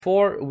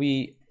Before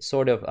we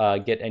sort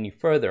of get any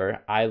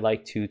further, I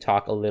like to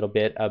talk a little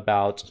bit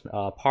about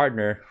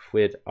partner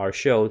with our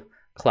show,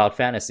 Cloud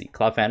Fantasy.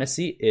 Cloud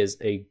Fantasy is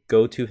a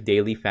go-to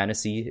daily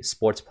fantasy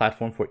sports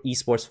platform for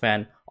esports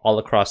fans all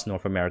across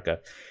North America.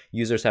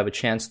 Users have a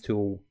chance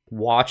to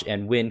watch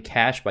and win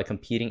cash by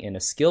competing in a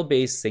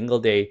skill-based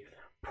single-day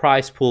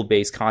prize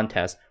pool-based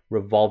contest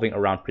revolving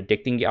around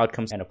predicting the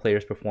outcomes and a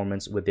player's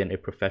performance within a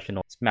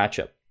professional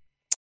matchup.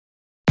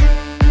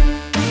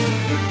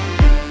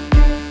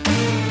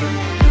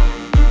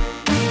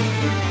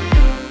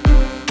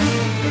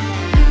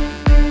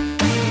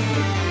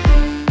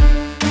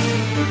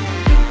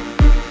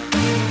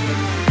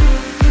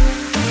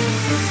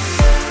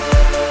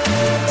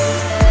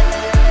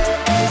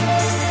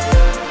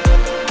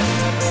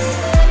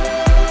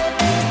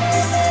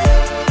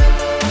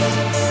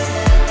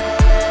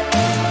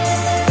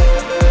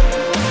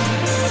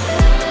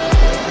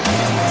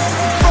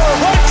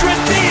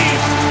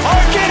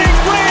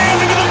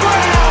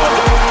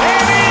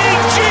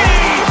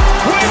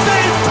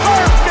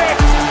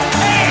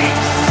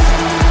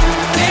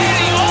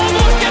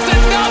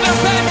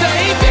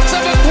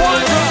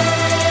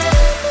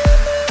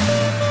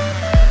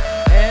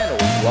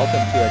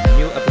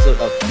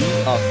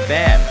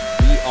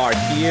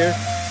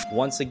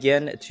 Once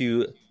again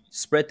to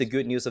spread the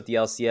good news of the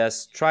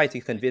LCS, try to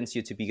convince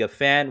you to be a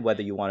fan,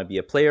 whether you want to be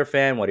a player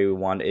fan, whether you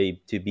want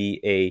to be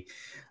a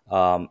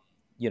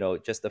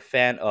just a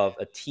fan of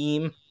a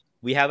team.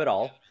 We have it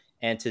all.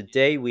 And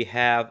today we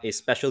have a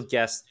special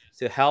guest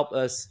to help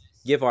us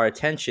give our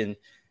attention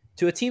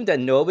to a team that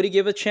nobody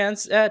gave a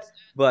chance at,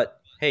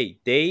 but hey,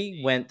 they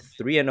went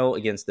 3-0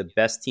 against the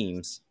best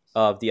teams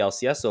of the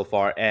LCS so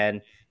far,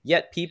 and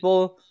yet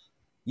people,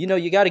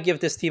 you got to give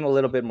this team a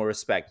little bit more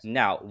respect.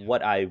 Now,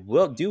 what I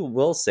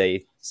will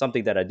say,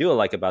 something that I do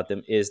like about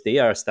them is they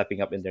are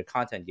stepping up in their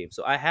content game.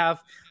 So I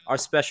have our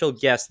special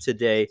guest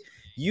today.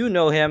 You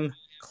know him,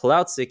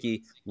 Cloud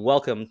Sidky.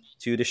 Welcome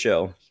to the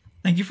show.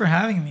 Thank you for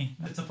having me.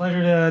 It's a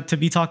pleasure to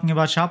be talking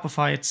about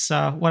Shopify. It's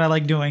what I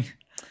like doing.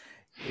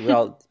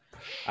 Well,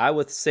 I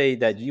would say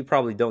that you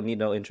probably don't need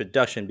no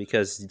introduction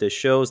because the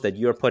shows that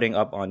you're putting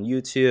up on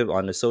YouTube,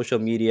 on the social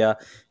media,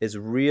 is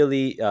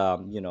really,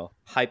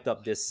 hyped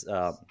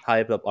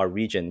up our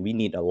region. We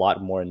need a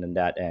lot more than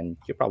that, and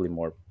you're probably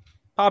more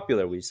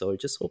popular. So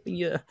just hoping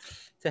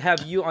to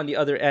have you on the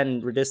other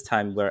end this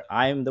time, where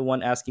I'm the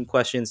one asking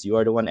questions, you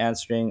are the one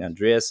answering.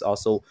 Andrea's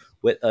also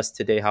with us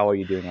today. How are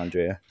you doing,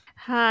 Andrea?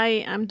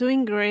 Hi, I'm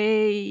doing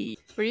great.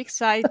 Very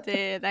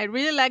excited. I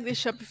really like the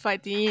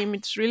Shopify team.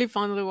 It's really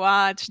fun to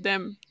watch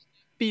them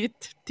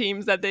beat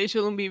teams that they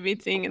shouldn't be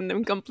beating and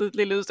then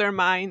completely lose their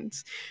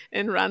minds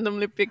and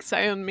randomly pick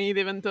Zion mid,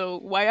 even though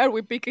why are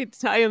we picking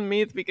Zion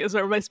mid? Because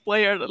our best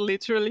player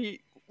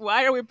literally,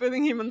 why are we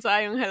putting him on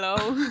Zion? Hello.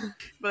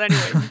 But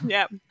anyway,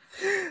 yeah.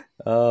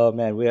 Oh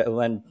man,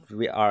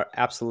 we are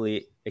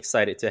absolutely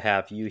excited to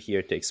have you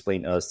here to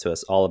explain to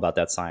us all about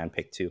that Zion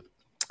pick too.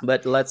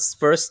 But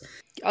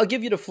I'll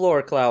give you the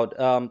floor, Cloud.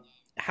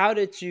 How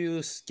did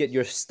you get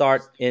your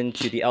start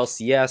into the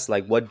LCS?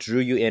 Like, what drew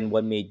you in?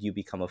 What made you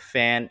become a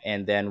fan?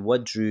 And then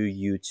what drew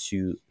you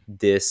to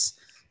this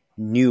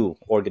new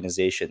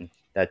organization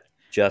that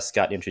just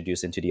got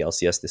introduced into the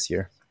LCS this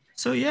year?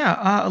 So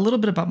a little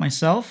bit about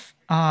myself.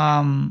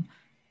 My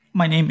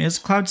name is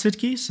Cloud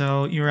Sidky.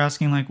 So you were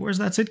asking, like, where's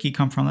that Sidky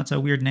come from? That's a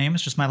weird name.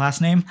 It's just my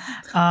last name.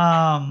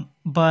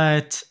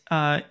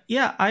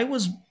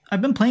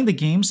 I've been playing the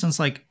game since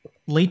like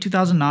late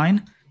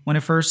 2009 when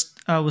it first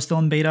was still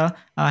in beta.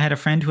 I had a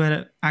friend who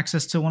had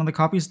access to one of the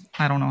copies.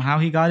 I don't know how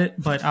he got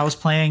it, but I was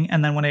playing.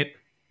 And then when it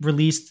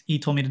released, he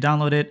told me to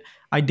download it.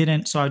 I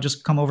didn't, so I would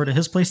just come over to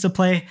his place to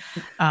play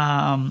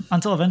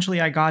until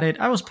eventually I got it.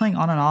 I was playing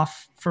on and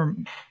off for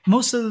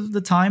most of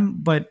the time,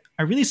 but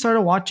I really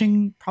started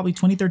watching probably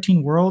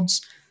 2013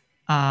 Worlds.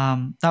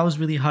 That was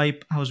really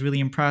hype. I was really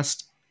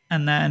impressed.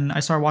 And then I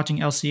started watching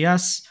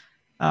LCS.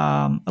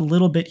 A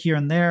little bit here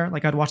and there,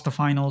 like I'd watch the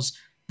finals.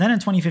 Then in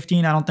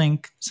 2015,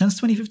 since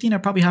 2015, I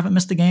probably haven't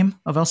missed a game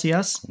of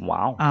LCS.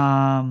 Wow.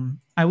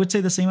 I would say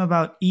the same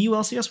about EU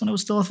LCS when it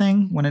was still a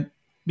thing. When it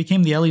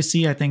became the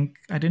LEC, I think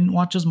I didn't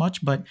watch as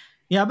much, but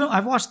yeah,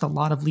 I've watched a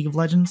lot of League of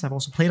Legends. I've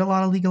also played a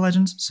lot of League of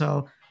Legends.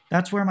 So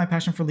that's where my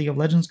passion for League of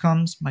Legends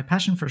comes. My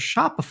passion for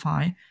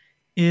Shopify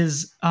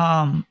is,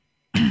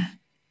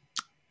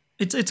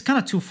 it's kind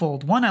of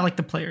twofold. One, I like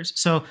the players.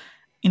 So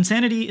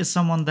Insanity is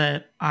someone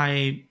that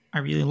I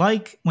really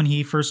like. When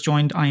he first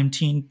joined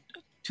IMT in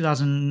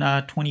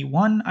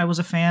 2021, I was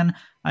a fan.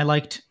 I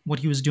liked what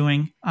he was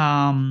doing.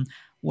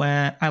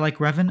 Where I like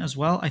Revan as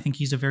well. I think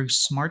he's a very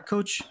smart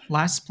coach.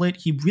 Last split,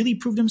 he really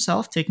proved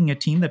himself, taking a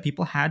team that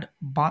people had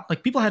him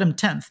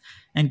 10th,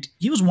 and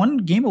he was one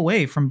game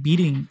away from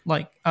beating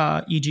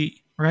EG,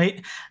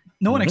 right?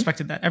 No one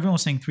expected that. Everyone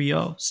was saying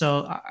 3-0.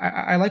 So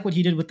I like what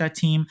he did with that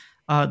team.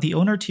 The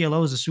owner,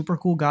 TLO, is a super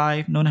cool guy.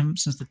 I've known him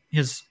since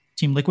his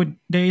Team Liquid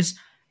days.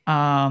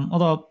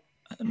 Although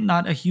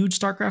not a huge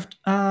StarCraft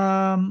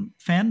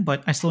fan,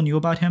 but I still knew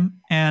about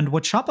him. And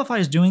what Shopify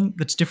is doing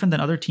that's different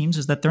than other teams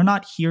is that they're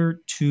not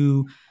here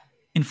to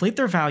inflate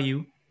their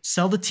value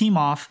sell the team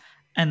off,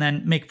 and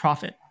then make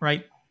profit,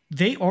 right?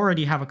 They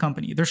already have a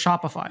company. They're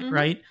Shopify,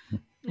 right?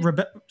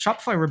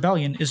 Shopify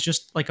Rebellion is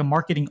just like a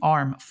marketing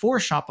arm for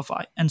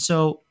Shopify. And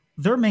so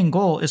their main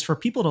goal is for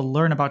people to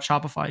learn about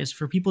Shopify, is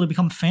for people to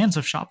become fans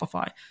of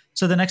Shopify.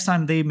 So the next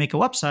time they make a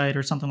website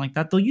or something like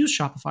that, they'll use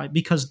Shopify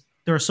because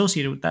they're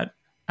associated with that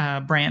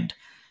brand.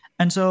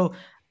 And so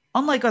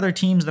unlike other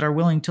teams that are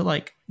willing to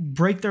like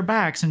break their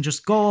backs and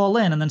just go all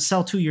in and then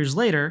sell 2 years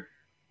later,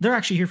 they're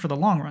actually here for the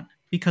long run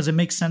because it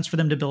makes sense for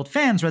them to build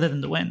fans rather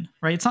than to win,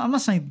 right? I'm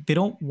not saying they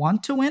don't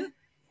want to win,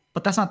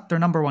 but that's not their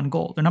number one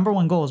goal. Their number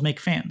one goal is make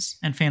fans,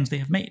 and fans they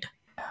have made.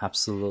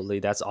 Absolutely.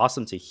 That's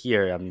awesome to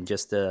hear. I mean,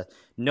 just to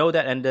know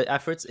that, and the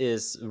efforts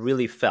is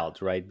really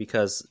felt, right?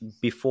 Because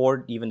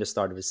before even the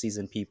start of the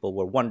season, people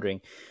were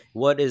wondering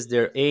what is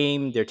their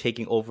aim. They're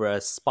taking over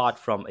a spot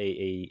from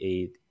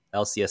a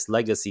LCS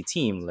legacy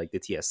team like the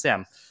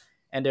TSM,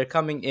 and they're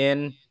coming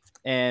in.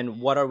 And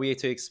what are we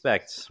to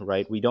expect,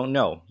 right? We don't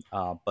know.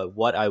 But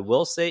what I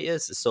will say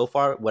is, so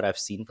far, what I've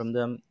seen from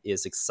them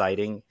is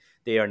exciting.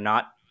 They are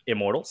not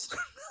Immortals.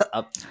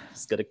 I'm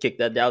just gonna kick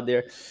that down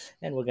there,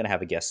 and we're gonna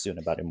have a guest soon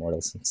about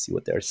Immortals and see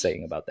what they're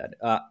saying about that.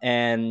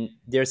 And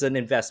there's an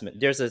investment.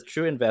 There's a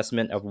true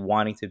investment of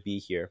wanting to be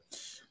here.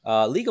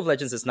 League of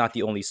Legends is not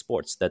the only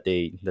sports that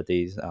they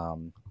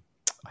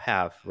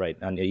have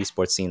right on the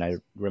esports scene. I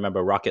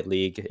remember Rocket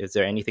League. Is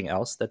there anything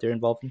else that they're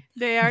involved in?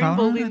 They are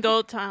involved in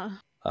Dota.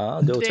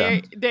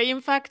 Dota. They in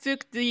fact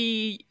took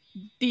the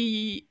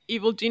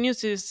Evil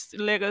Geniuses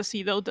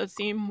legacy Dota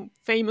team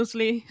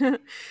famously.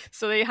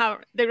 So they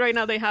right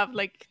now they have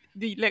like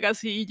the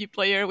legacy EG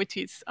player, which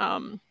is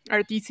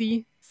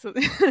RTC. So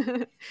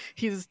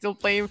he's still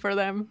playing for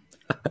them.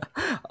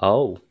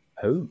 Oh,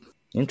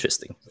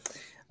 interesting.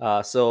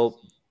 So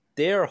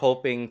they're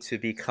hoping to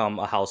become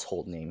a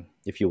household name,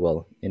 if you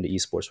will, in the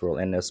esports world,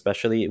 and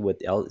especially with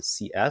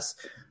LCS.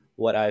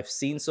 What I've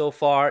seen so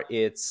far,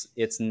 it's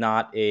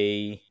not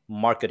a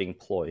marketing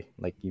ploy,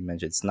 like you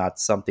mentioned. It's not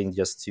something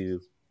just to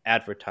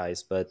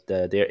advertise, but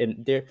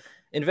they're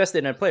invested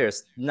in their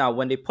players. Now,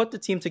 when they put the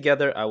team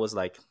together, I was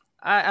like,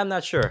 I'm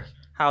not sure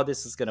how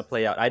this is going to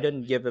play out. I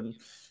didn't give them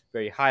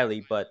very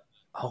highly, but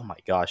oh my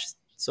gosh,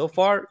 so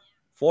far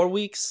 4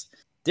 weeks,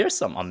 there's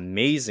some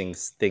amazing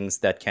things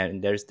that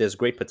there's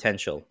great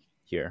potential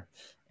here,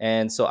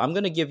 and so I'm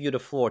going to give you the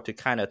floor to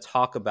kind of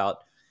talk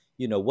about,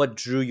 what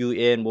drew you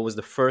in? What was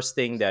the first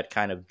thing that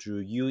kind of drew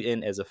you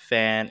in as a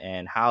fan?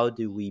 And how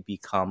do we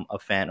become a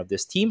fan of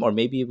this team? Or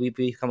maybe we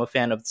become a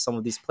fan of some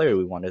of these players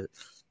we want to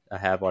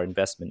have our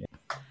investment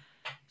in.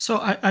 So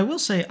I will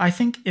say, I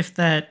think if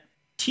that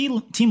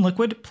Team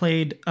Liquid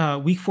played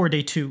week 4,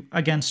 day 2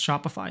 against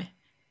Shopify,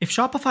 if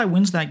Shopify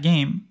wins that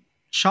game,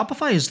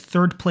 Shopify is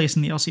third place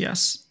in the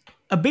LCS.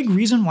 A big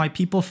reason why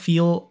people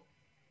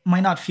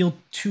might not feel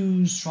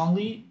too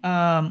strongly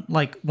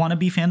like want to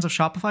be fans of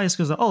Shopify is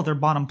because they're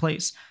bottom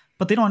place,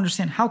 but they don't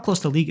understand how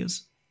close the league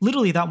is.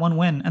 Literally that one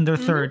win and they're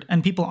third,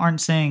 and people aren't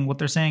saying what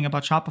they're saying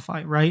about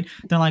Shopify, right?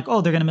 They're like,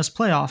 oh, they're going to miss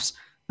playoffs.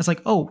 It's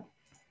like, oh,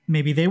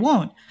 maybe they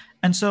won't.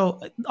 And so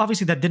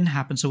obviously that didn't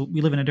happen, so we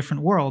live in a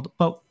different world.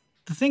 But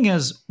the thing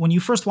is, when you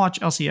first watch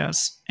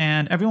LCS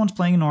and everyone's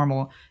playing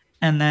normal,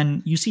 and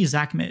then you see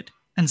Zach mid,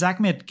 and Zach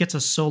mid gets a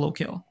solo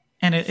kill,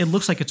 and it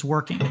looks like it's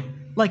working.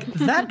 Like,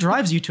 that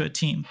drives you to a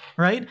team,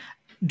 right?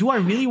 Do I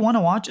really want to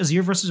watch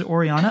Azir versus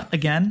Orianna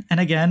again and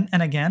again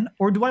and again?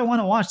 Or do I want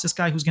to watch this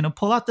guy who's going to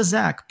pull out the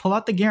Zach, pull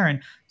out the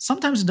Garen?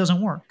 Sometimes it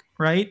doesn't work,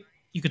 right?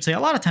 You could say a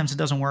lot of times it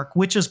doesn't work,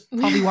 which is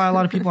probably why a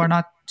lot of people are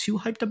not too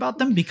hyped about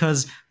them,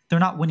 because they're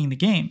not winning the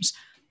games.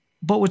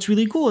 But what's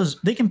really cool is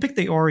they can pick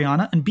the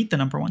Orianna and beat the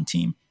number one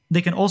team.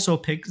 They can also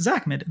pick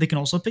Zach mid. They can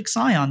also pick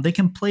Sion. They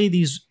can play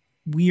these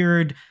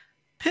weird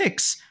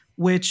picks,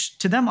 which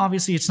to them,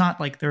 obviously, it's not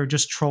like they're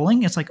just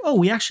trolling. It's like, oh,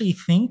 we actually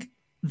think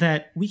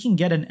that we can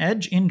get an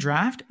edge in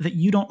draft that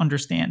you don't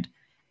understand.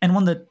 And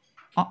when the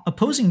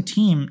opposing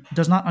team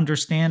does not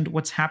understand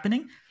what's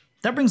happening,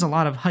 that brings a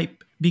lot of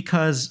hype,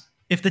 because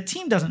if the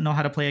team doesn't know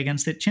how to play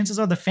against it, chances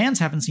are the fans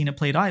haven't seen it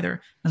played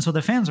either. And so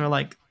the fans are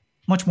like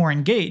much more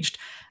engaged.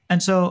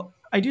 And so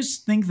I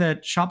just think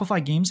that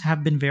Shopify games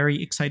have been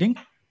very exciting.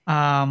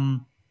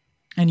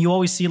 And you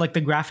always see like the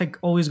graphic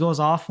always goes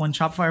off when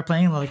Shopify are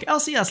playing, like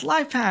LCS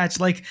live patch.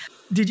 Like,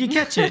 did you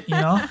catch it?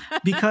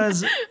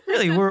 Because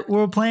really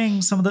we're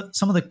playing some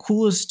of the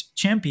coolest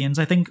champions.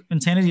 I think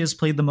Insanity has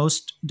played the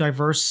most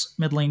diverse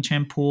mid lane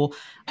champ pool.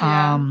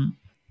 And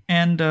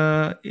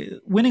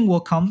winning will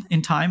come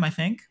in time, I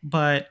think.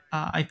 But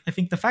I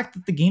think the fact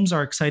that the games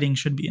are exciting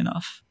should be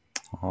enough.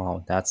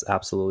 Oh, that's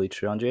absolutely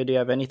true. Andrea, do you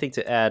have anything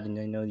to add? And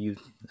I know you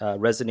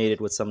resonated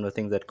with some of the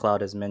things that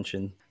Cloud has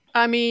mentioned.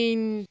 I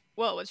mean,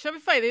 well, what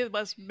Shopify did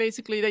was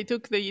basically they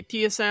took the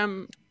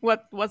TSM,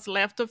 what's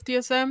left of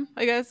TSM,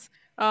 I guess,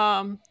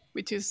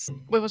 which is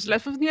what was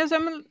left of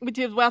TSM, which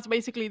was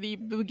basically the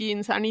Boogie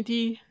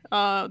Insanity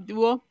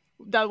duo.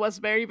 That was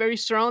very, very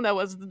strong. That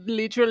was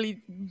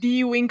literally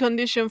the win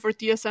condition for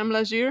TSM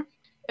last year.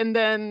 And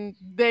then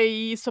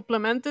they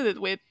supplemented it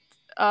with,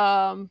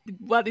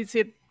 what is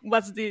it?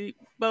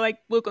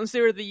 we'll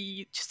consider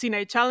the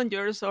CNA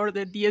challengers or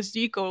the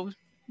DSG core,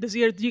 the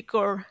ZRG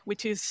core,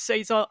 which is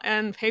Seisal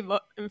and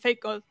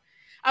Fake.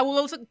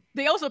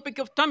 They also pick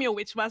up Tomio,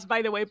 which was,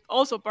 by the way,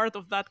 also part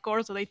of that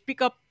core. So they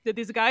pick up the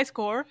Disguise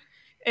core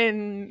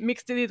and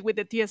mixed it with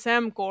the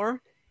TSM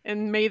core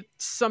and made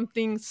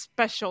something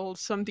special,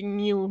 something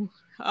new.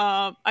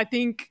 I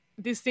think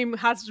this team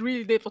has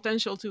really the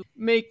potential to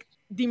make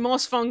the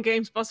most fun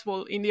games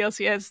possible in the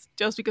LCS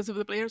just because of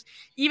the players.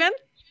 Even,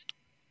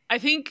 I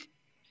think,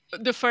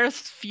 the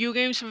first few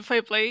games if I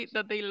played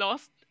that they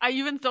lost, I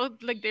even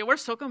thought like they were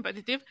so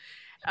competitive.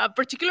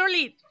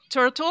 Particularly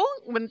Turtle.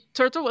 When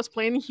Turtle was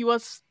playing, he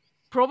was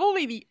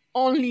probably the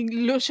only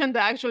Lucian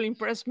that actually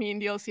impressed me in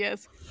the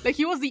LCS. Like,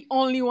 he was the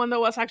only one that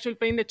was actually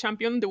playing the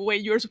champion the way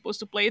you're supposed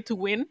to play it to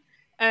win.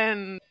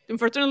 And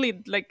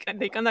unfortunately, like,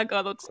 they kind of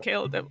got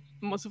outscaled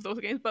most of those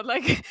games. But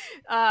like,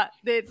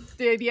 the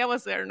idea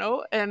was there,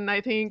 no? And I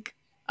think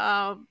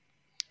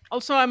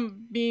also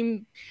I'm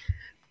being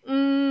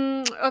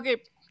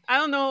okay. I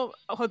don't know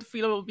how to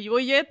feel about Vivo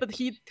yet, but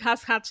he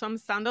has had some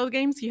standout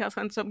games. He has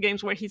had some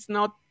games where he's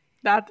not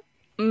that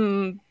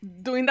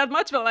doing that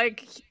much, but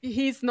like,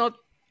 he's not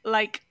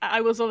like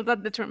I was all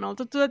that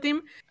detrimental to the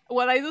team.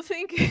 What I do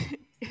think,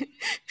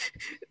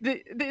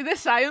 the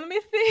Zion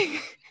myth thing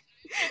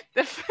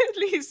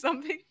definitely is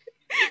something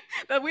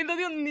that we don't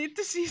even need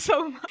to see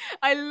so much.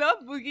 I love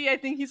Boogie. I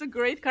think he's a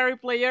great carry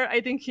player. I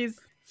think he's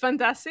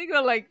fantastic,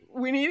 but like,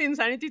 we need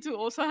Insanity to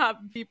also have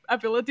the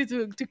ability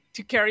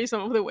to carry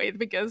some of the weight,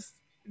 because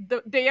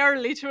they are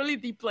literally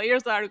the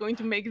players that are going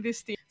to make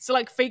this team. So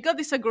like, Fakeout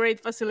is a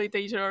great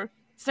facilitator.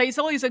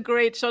 Seisal is a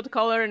great shot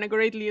caller and a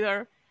great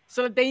leader.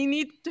 So they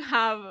need to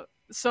have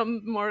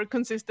some more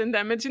consistent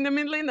damage in the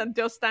mid lane than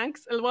just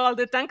tanks. Well,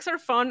 the tanks are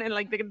fun and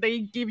like they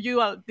give you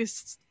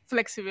this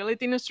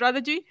flexibility in a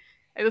strategy.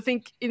 I don't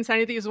think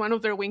Insanity is one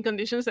of their win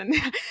conditions, and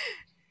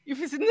if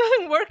it's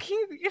not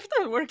working, if it's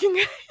not working.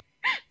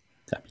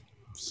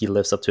 He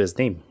lives up to his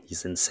name.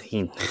 He's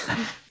insane.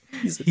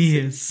 He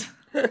is.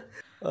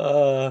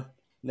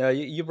 No,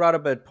 you brought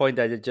up a point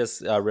that I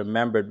just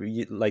remembered.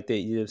 Like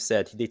you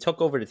said, they took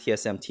over the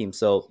TSM team.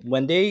 So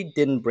when they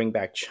didn't bring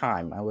back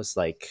Chime, I was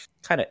like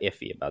kind of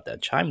iffy about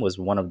that. Chime was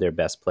one of their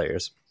best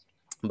players.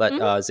 But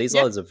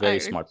Zazal is a very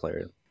smart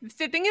player.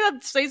 The thing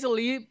that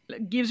Zazal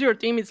gives your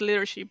team is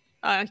leadership.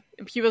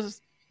 He was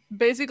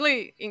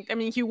basically,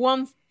 he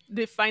won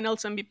the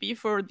finals MVP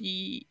for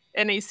the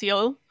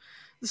NACL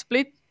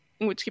split,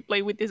 in which he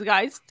played with these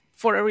guys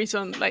for a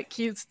reason. Like,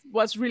 he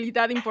was really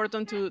that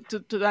important to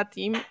that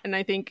team, and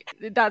I think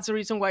that's the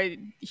reason why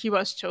he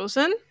was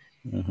chosen.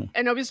 Mm-hmm.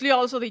 And obviously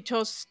also they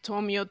chose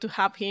Tomio to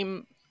have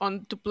him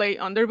on to play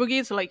under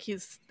Boogie, so like,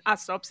 he's a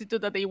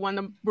substitute that they want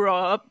to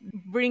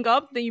bring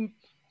up. They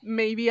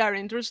maybe are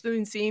interested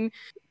in seeing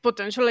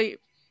potentially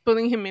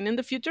putting him in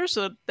the future,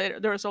 so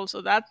there's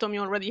also that.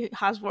 Tomio already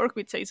has worked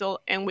with Seisel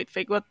and with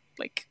Fakeout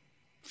like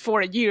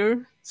for a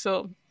year,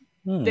 so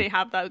they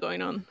have that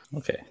going on.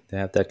 Okay, they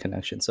have that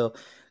connection. So,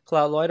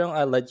 Cloud, why don't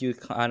I let you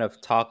kind of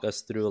talk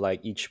us through like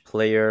each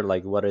player,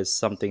 like what is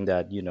something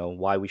that,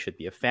 why we should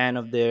be a fan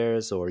of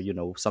theirs, or,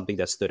 something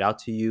that stood out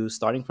to you,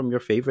 starting from your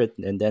favorite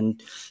and then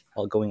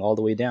going all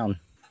the way down.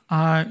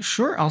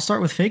 Sure. I'll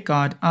start with Fake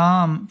God.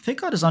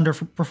 Fake God is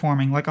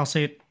underperforming. Like, I'll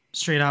say it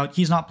straight out.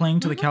 He's not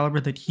playing to the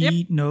caliber that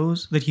he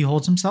knows that he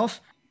holds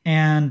himself.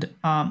 And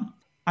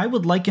I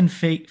would liken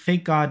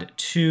Fake God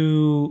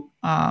to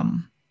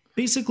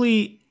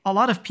basically, a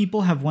lot of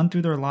people have went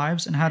through their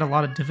lives and had a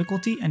lot of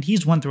difficulty, and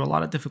he's went through a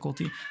lot of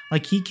difficulty.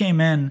 Like, he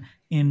came in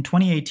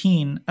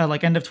 2018,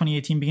 like end of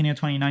 2018, beginning of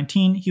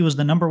 2019. He was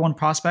the number one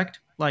prospect,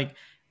 like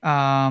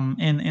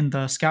in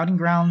the scouting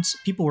grounds.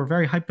 People were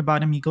very hyped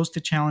about him. He goes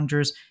to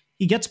challengers.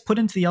 He gets put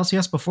into the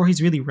LCS before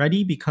he's really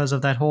ready because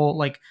of that whole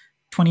like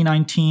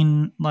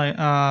 2019 like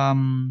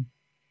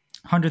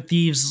 100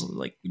 Thieves,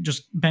 like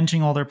just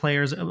benching all their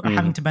players,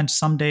 having to bench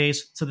some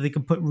days so that they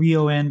could put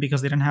Rio in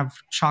because they didn't have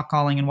shot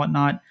calling and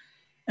whatnot.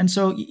 And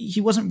so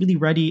he wasn't really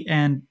ready,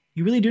 and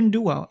he really didn't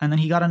do well. And then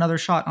he got another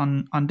shot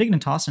on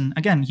Dignitas, and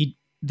again, he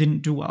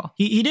didn't do well.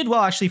 He did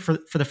well actually for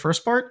the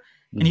first part,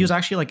 and he was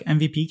actually like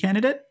MVP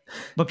candidate,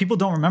 but people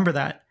don't remember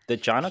that. The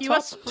Janatop? He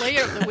was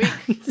player of the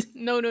week.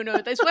 No.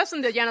 This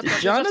wasn't the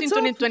Janatop. This was in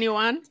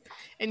 2021,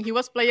 and he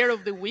was player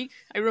of the week.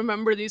 I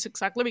remember this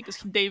exactly because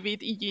they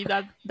beat EG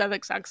that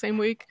exact same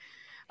week.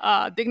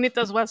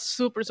 Dignitas was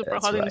super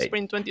hot in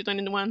spring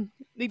 2021.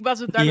 It was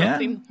the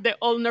team, the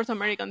all North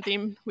American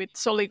team with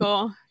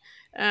Soligo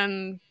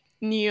and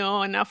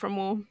Neo and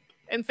Aframu.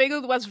 And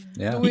Fakeout was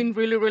doing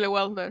really, really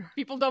well there.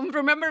 People don't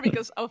remember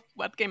because of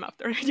what came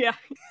after.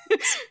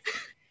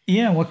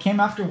 Yeah, what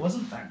came after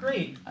wasn't that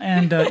great.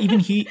 And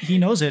even he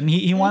knows it, and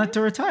he wanted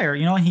to retire.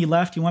 And he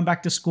left, he went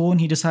back to school, and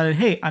he decided,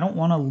 hey, I don't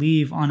want to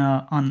leave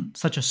on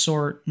such a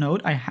sore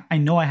note. I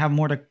know I have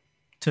more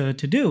to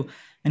do.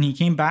 And he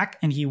came back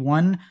and he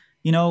won,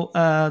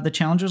 the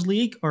Challengers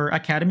League or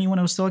Academy when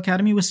it was still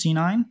Academy with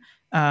C9.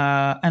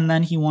 And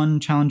then he won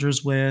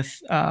Challengers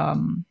with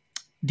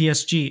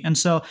DSG. And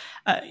so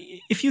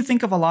if you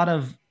think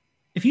of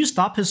if you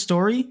stop his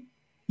story,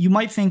 you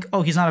might think,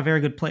 oh, he's not a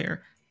very good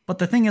player. But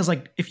the thing is,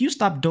 like, if you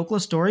stop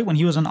Dokla's story when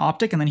he was an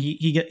Optic and then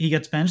he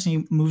gets benched and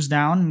he moves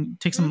down and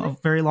takes him a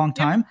very long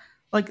time,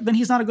 like, then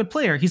he's not a good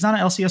player. He's not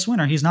an LCS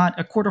winner. He's not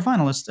a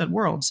quarterfinalist at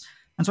Worlds.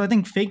 And so I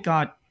think Fake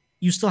God,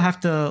 you still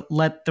have to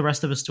let the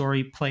rest of his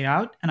story play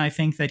out. And I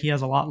think that he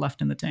has a lot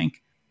left in the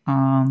tank.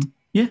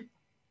 Yeah.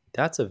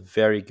 That's a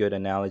very good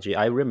analogy.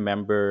 I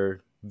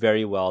remember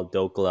very well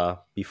Dokla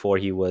before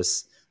he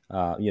was,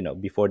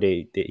 before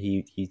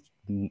he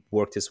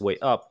worked his way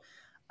up.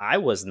 I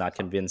was not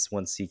convinced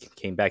once he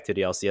came back to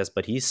the LCS,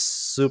 but he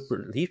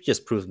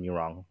just proved me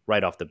wrong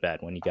right off the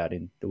bat when he got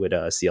in with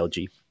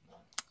CLG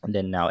and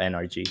then now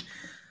NRG.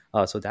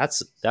 So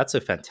that's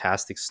a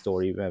fantastic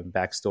story,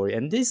 backstory.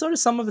 And these are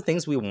some of the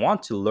things we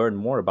want to learn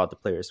more about the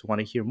players. We want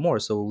to hear more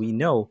so we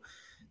know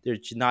they're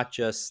not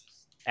just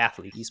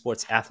athletes,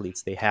 esports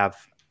athletes. They have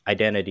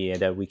identity and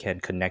that we can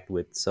connect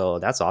with. So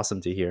that's awesome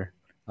to hear.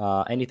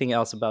 Anything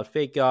else about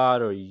Fake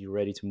God, or are you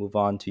ready to move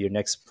on to your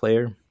next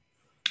player?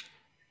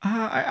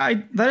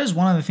 That is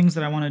one of the things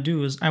that I want to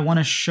do is I want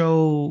to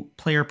show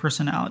player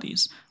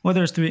personalities,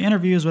 whether it's through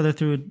interviews, whether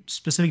through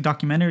specific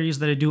documentaries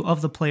that I do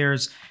of the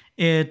players.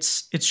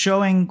 It's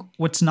showing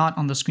what's not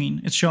on the screen.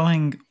 It's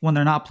showing when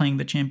they're not playing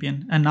the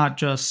champion and not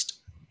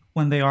just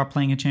when they are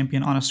playing a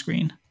champion on a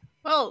screen.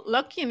 Well,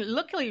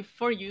 luckily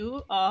for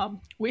you,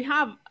 we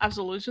have a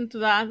solution to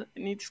that,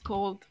 and it's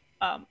called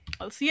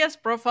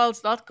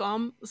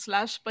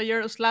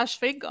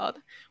lcsprofiles.com/player/FakeGod,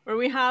 where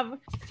we have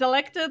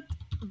selected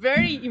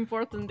very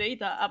important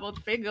data about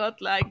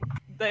FakeGod, like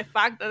the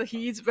fact that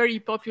he is very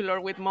popular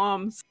with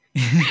moms.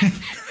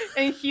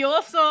 And he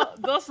also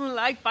doesn't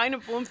like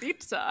pineapple on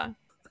pizza.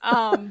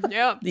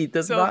 He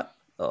does not?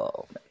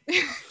 Oh, man.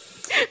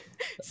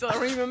 So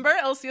remember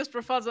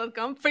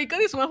lcsprofiles.com.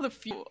 FakeGod is one of the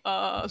few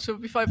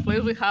Shopify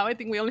players we have. I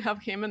think we only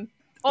have him and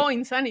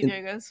Insanity,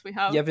 I guess. We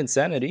have. You have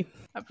Insanity.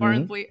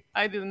 Apparently,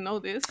 I didn't know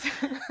this.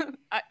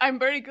 I'm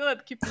very good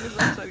at keeping this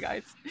website,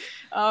 guys.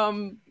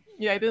 I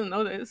didn't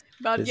know this.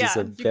 But this is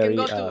a very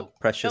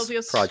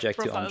precious project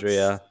to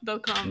Andrea.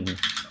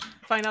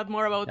 Find out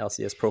more about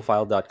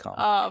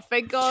lcsprofile.com.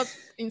 Fake God,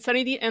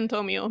 Insanity, and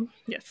Tomio.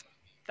 Yes,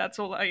 that's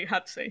all I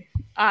had to say.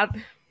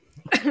 Ad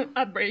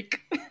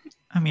break.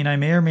 I mean, I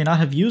may or may not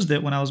have used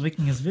it when I was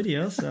making his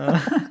video, so...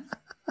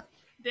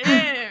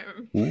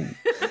 Damn!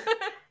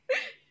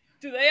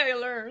 Today I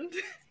learned.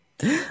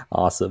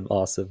 Awesome.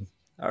 All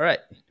right,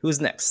 who's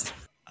next?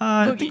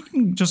 I think we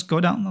can just go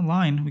down the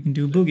line. We can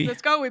do Boogie.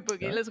 Let's go with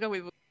Boogie. Yeah.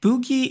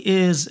 Boogie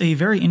is a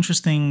very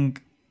interesting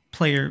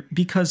player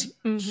because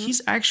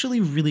he's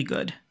actually really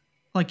good.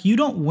 Like, you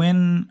don't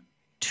win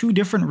 2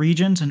 different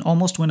regions and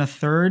almost win a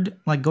third,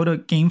 like go to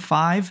game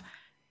 5,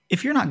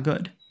 if you're not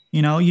good.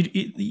 You know,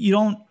 you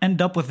don't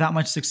end up with that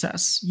much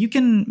success. You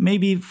can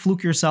maybe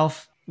fluke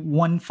yourself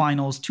 1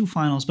 finals, 2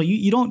 finals, but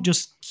you don't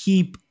just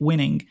keep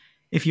winning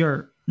if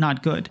you're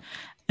not good.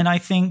 And I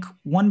think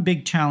one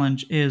big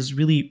challenge is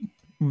really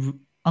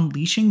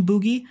unleashing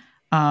Boogie.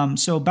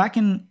 So back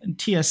in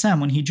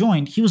TSM, when he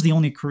joined, he was the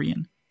only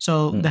Korean.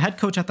 So the head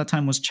coach at that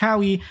time was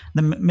Chowie,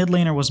 the mid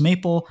laner was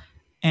Maple,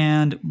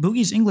 and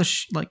Boogie's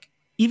English, like,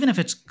 even if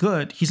it's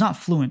good, he's not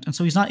fluent. And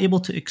so he's not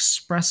able to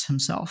express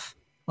himself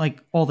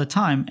like all the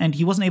time. And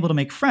he wasn't able to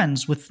make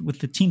friends with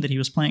the team that he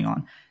was playing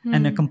on.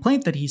 And a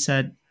complaint that he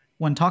said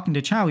when talking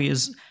to Chowie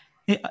is,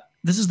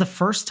 this is the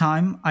first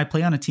time I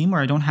play on a team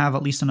where I don't have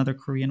at least another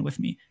Korean with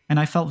me. And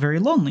I felt very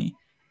lonely.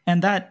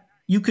 And that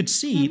you could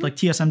see, like,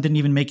 TSM didn't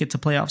even make it to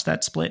playoffs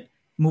that split.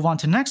 Move on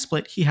to next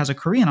split, he has a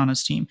Korean on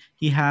his team.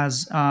 He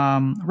has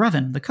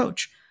Revan, the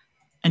coach.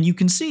 And you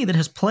can see that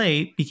his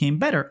play became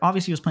better.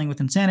 Obviously, he was playing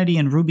with Insanity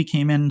and Ruby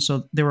came in,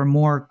 so there were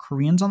more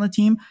Koreans on the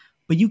team.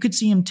 But you could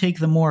see him take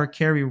the more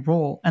carry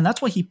role. And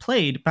that's what he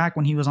played back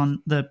when he was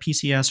on the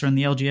PCS or in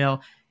the LGL.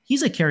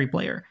 He's a carry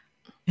player.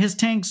 His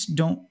tanks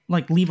don't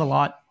leave a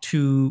lot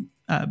to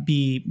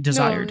be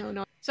desired.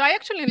 No. So I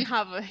actually didn't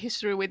have a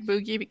history with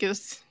Boogie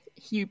because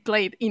he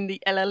played in the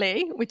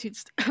LLA, which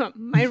is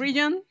my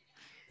region.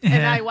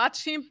 And I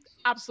watched him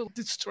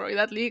absolutely destroy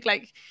that league.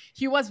 Like,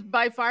 he was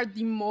by far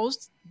the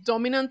most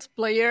dominant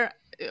player.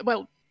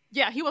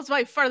 He was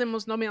by far the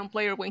most dominant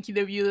player when he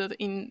debuted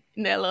in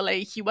the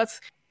LLA. He was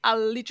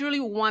literally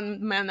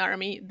one-man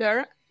army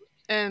there.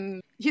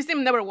 And his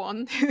team never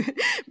won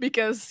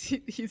because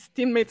his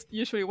teammates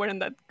usually weren't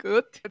that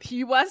good. But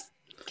he was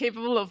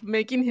capable of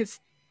making his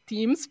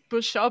teams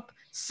push up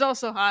so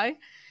high.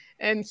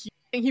 And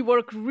he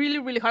worked really,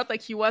 really hard.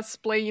 Like, he was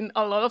playing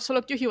a lot of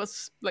solo queue. He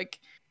was, like,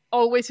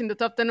 always in the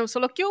top 10 of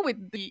solo queue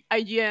with the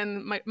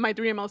IGN My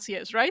Dream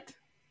LCS, right?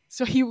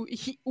 So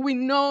we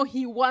know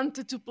he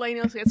wanted to play in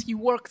LCS. He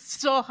worked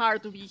so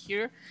hard to be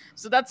here.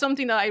 So that's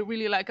something that I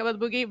really like about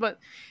Boogie. But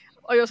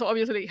I also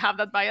obviously have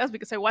that bias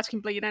because I watched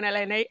him play in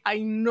LNA. I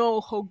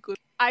know how good.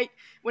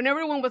 When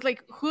everyone was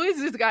like, who is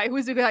this guy? Who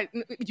is the guy?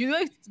 You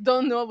guys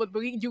don't know about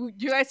Boogie.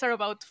 You guys are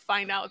about to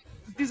find out.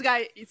 This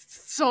guy is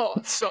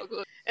so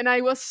good. And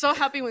I was so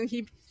happy when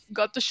he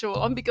got to show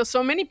up because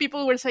so many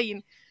people were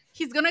saying,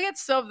 he's going to get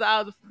subbed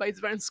out by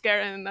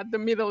Svenskeren at the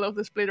middle of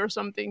the split or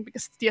something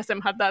because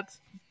TSM had that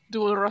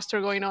dual roster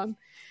going on.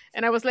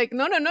 And I was like,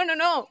 no,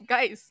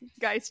 guys,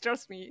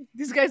 trust me,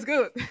 this guy's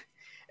good.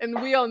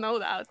 And we all know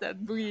that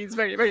Boogie is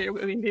very, very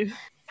good indeed.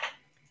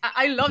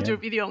 I loved your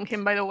video on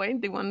him, by the way,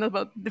 the one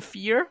about the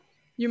fear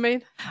you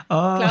made,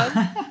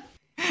 Cloud.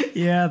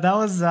 Yeah, that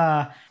was,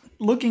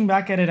 looking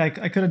back at it, I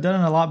could have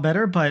done it a lot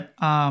better, but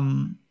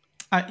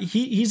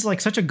he's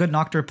like such a good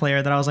Nocturne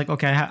player that I was like,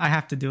 okay, I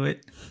have to do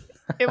it.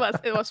 It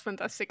was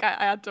fantastic.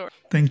 I adore it.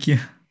 Thank you.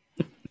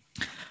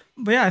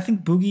 But yeah, I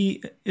think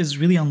Boogie is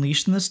really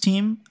unleashed in this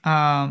team.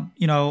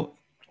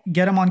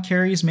 Get him on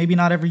carries, maybe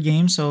not every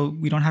game, so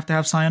we don't have to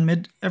have Sion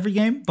mid every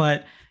game,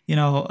 but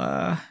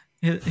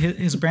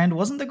his brand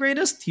wasn't the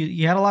greatest.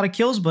 He had a lot of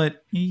kills,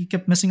 but he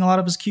kept missing a lot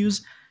of his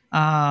Qs.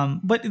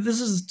 But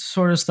this is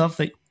sort of stuff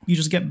that you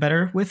just get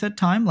better with at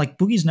time. Like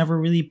Boogie's never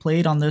really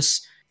played on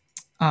this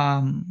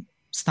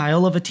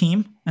style of a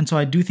team, and so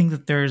I do think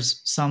that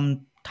there's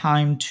some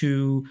time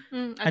to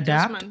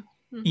adapt.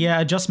 Mm-hmm. Yeah,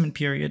 adjustment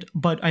period.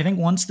 But I think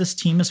once this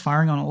team is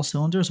firing on all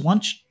cylinders,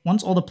 once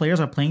all the players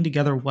are playing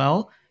together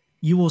well,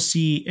 you will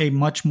see a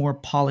much more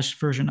polished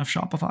version of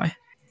Shopify.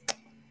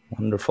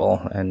 Wonderful.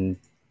 And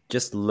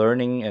just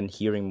learning and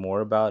hearing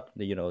more about,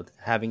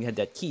 having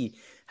that key,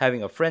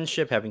 having a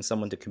friendship, having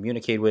someone to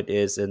communicate with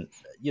is, and,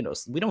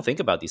 we don't think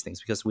about these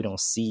things because we don't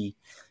see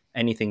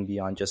anything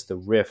beyond just the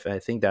riff. I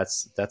think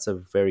that's a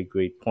very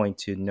great point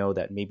to know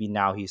that maybe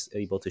now he's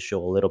able to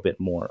show a little bit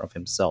more of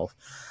himself.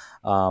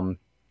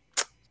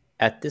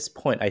 At this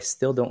point, I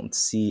still don't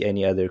see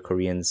any other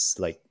Koreans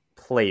like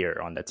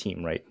player on the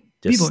team, right?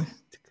 B-Boy.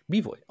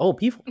 B-Boy. Oh,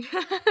 B-Boy.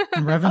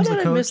 Revan's the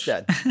coach. I missed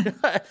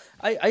that.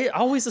 I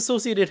always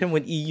associated him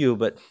with EU,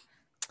 but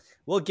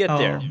we'll get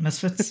there.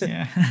 Misfits,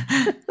 yeah.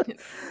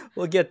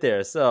 We'll get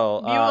there. So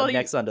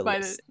next on the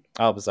list.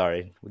 I'm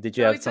sorry. Did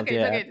you have something?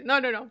 Okay.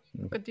 No.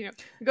 Continue.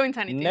 Go in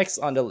tiny. Next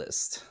on the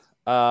list.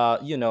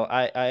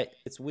 I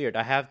it's weird.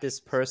 I have this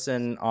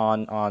person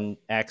on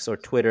X or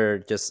Twitter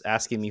just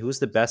asking me who's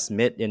the best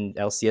mid in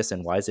LCS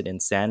and why is it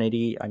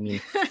Insanity? I mean,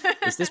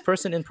 is this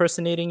person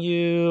impersonating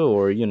you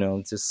or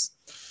just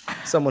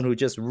someone who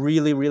just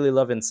really, really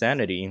love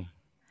Insanity?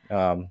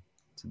 So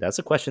that's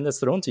a question that's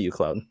thrown to you,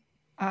 Cloud.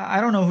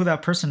 I don't know who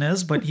that person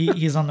is, but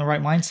he's on the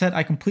right mindset.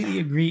 I completely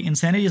agree.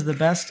 Insanity is the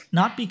best,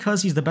 not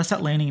because he's the best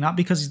at laning, not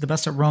because he's the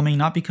best at roaming,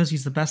 not because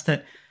he's the best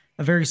at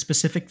a very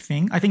specific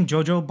thing. I think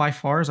Jojo by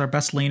far is our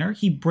best laner.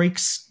 He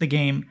breaks the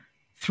game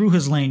through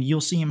his lane.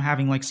 You'll see him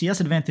having like CS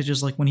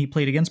advantages like when he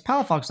played against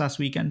Palafox last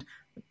weekend.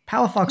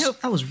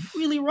 Palafox, that was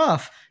really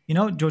rough,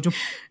 Jojo.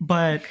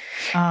 But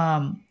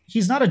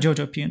he's not a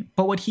Jojo Pune.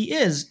 But what he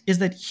is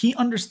that he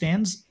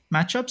understands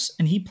matchups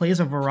and he plays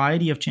a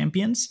variety of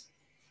champions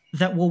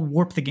that will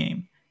warp the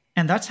game.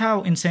 And that's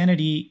how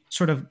Insanity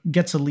sort of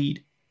gets a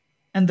lead.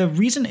 And the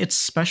reason it's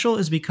special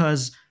is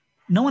because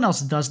no one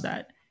else does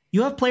that.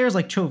 You have players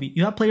like Chovy,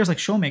 you have players like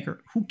Showmaker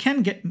who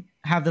can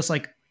have this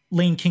like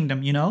lane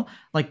kingdom,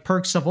 like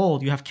perks of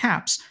old. You have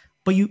Caps,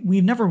 but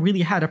we've never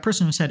really had a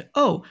person who said,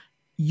 "Oh,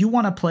 you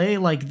want to play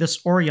like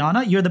this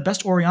Orianna? You're the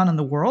best Orianna in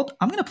the world.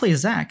 I'm going to play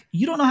Zac.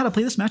 You don't know how to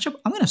play this matchup?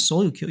 I'm going to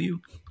solo kill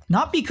you."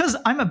 Not because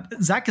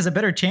Zac is a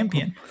better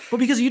champion, but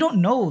because you don't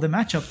know the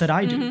matchup that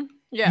I do. Mm-hmm.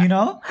 Yeah,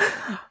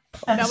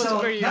 And that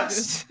was very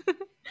obvious.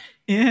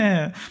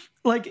 Yeah,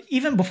 like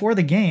even before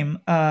the game,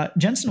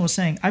 Jensen was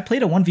saying, "I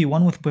played a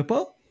 1v1 with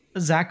Bwipo,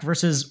 Zac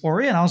versus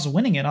Ori, and I was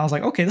winning it." I was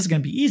like, okay, this is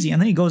going to be easy.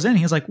 And then he goes in and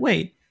he's like,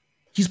 wait,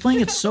 he's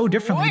playing it so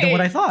differently than what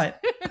I thought.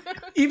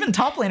 Even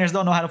top laners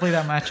don't know how to play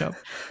that matchup.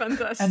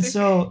 Fantastic. And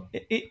so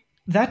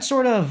that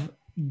sort of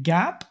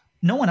gap,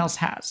 no one else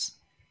has.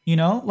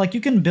 Like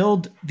you can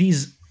build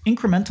these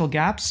incremental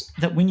gaps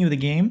that win you the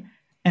game.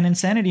 And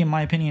Insanity, in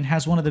my opinion,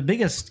 has one of the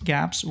biggest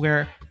gaps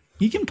where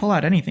you can pull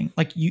out anything.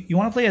 Like you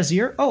want to play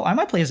Azir? Oh, I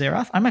might play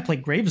Xerath. I might play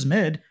Graves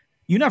mid.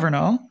 You never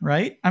know,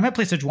 right? I might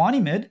play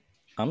Sejuani mid.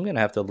 I'm going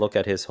to have to look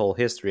at his whole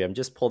history. I'm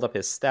just pulled up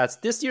his stats.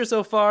 This year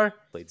so far,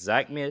 played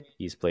Zac mid.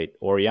 He's played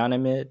Orianna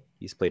mid.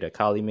 He's played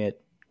Akali mid,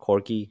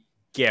 Corki,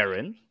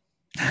 Garen,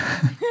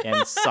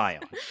 and Sion.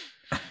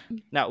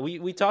 Now,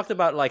 we talked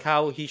about like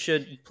how he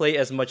should play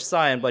as much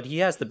Sion, but he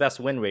has the best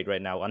win rate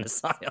right now on a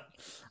Sion.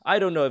 I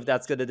don't know if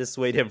that's going to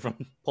dissuade him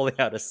from pulling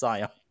out a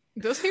Sion.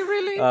 Does he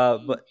really?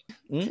 But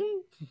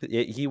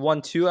he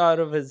won 2 out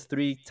of his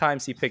 3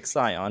 times he picked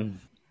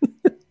Sion.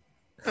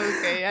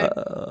 Okay.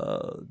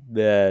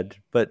 Bad,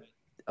 but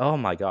oh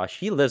my gosh,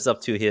 he lives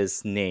up to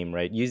his name,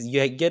 right?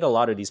 You get a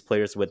lot of these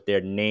players with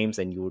their names,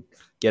 and you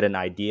get an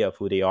idea of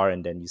who they are,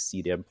 and then you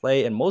see them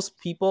play. And most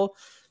people,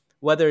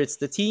 whether it's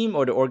the team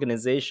or the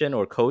organization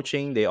or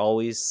coaching, they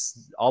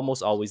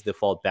almost always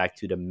default back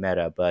to the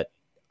meta. But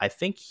I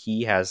think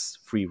he has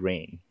free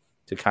reign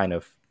to kind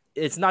of.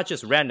 It's not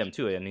just random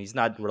too, and he's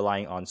not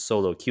relying on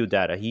solo Q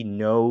data. He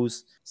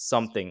knows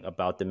something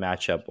about the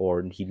matchup,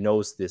 or he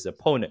knows this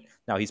opponent.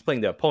 Now he's playing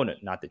the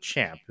opponent, not the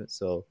champ.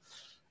 So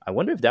I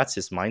wonder if that's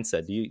his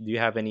mindset. Do you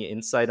have any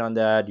insight on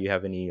that? Do you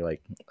have any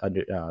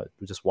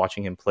just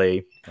watching him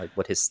play, like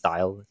what his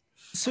style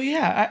is? So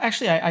yeah,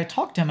 I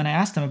talked to him and I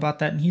asked him about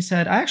that, and he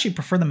said, I actually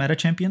prefer the meta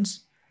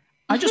champions.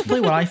 I just play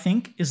what I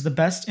think is the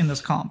best in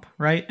this comp,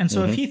 right? And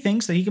so if he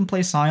thinks that he can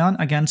play Scion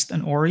against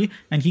an Ori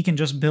and he can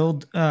just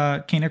build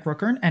Kanik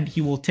Rookern and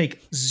he will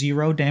take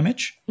 0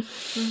 damage,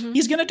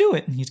 he's going to do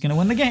it and he's going to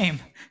win the game,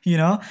 you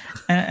know?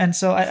 And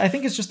so I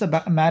think it's just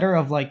a matter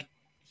of like,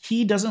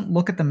 he doesn't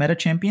look at the meta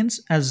champions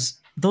as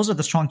those are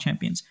the strong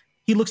champions.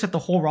 He looks at the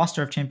whole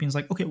roster of champions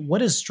like, okay,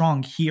 what is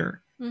strong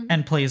here?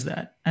 And plays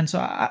that. And so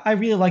I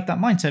really like that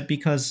mindset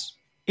because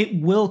it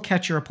will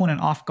catch your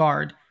opponent off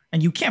guard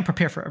and you can't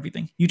prepare for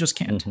everything. You just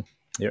can't.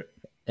 Yeah.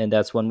 And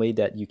that's one way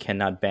that you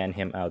cannot ban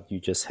him out. You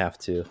just have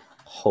to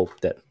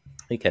hope that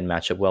he can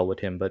match up well with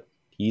him. But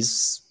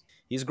he's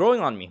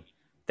growing on me.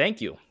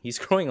 Thank you. He's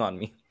growing on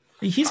me.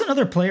 He's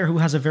another player who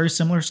has a very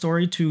similar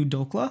story to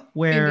Dokla,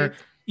 where,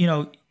 you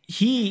know,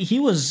 he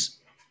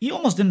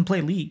almost didn't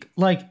play League.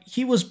 Like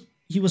he was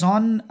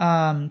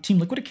on Team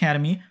Liquid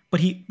Academy, but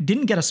he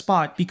didn't get a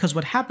spot because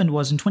what happened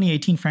was in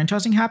 2018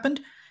 franchising happened.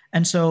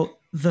 And so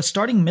the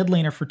starting mid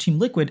laner for Team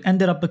Liquid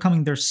ended up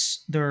becoming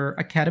their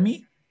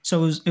academy.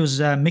 So it was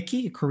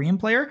Mickey, a Korean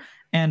player,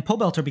 and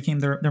Pobelter became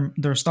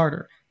their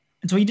starter.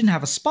 And so he didn't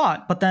have a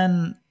spot. But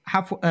then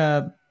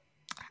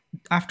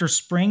after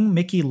spring,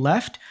 Mickey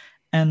left.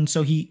 And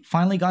so he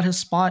finally got his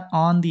spot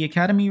on the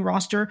academy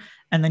roster.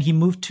 And then he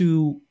moved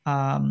to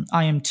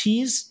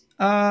IMT's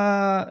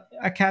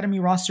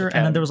academy roster.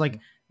 And then there was like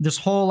this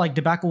whole like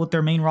debacle with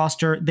their main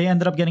roster. They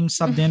ended up getting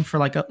subbed in for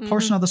like a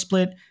portion of the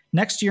split.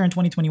 Next year in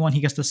 2021, he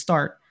gets to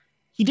start.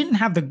 He didn't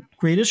have the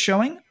greatest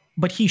showing,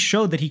 but he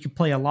showed that he could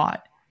play a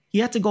lot. He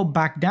had to go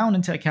back down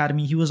into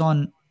academy. He was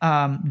on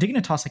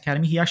Dignitas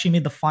Academy. He actually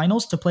made the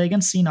finals to play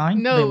against C9.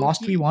 No, they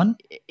lost 3-1.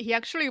 He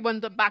actually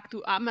went back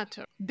to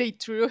amateur. They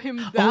threw him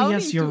down. Oh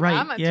yes, you're right.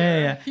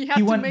 Amateur. Yeah.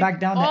 He went back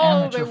down to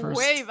amateur first.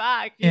 Way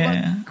back. He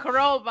went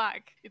crawl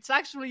back. It's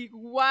actually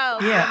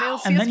wild. Yeah,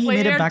 and then he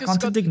made it back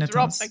onto Dignitas.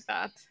 Dropped like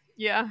that.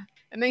 Yeah,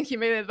 and then he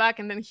made it back,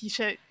 and then he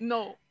said,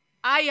 "No,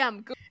 I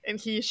am good," and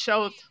he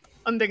showed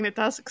on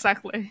Dignitas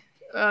exactly.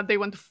 They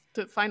went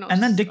to finals,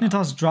 and then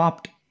Dignitas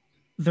dropped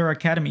their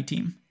academy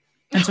team.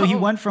 And so he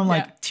went from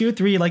like tier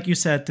 3, like you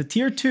said, to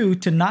tier 2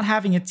 to not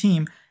having a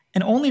team.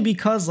 And only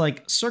because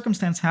like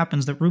circumstance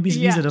happens that Ruby's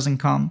visa doesn't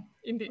come,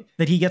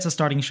 that he gets a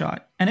starting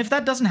shot. And if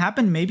that doesn't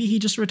happen, maybe he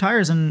just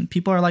retires and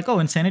people are like, oh,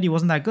 Insanity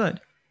wasn't that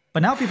good.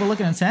 But now people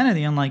look at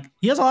Insanity and like,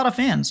 he has a lot of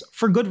fans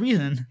for good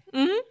reason.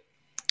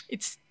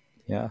 It's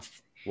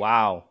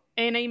wow.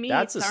 And I mean,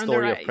 that's a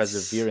story of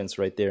perseverance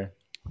right there.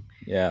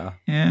 Yeah.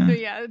 So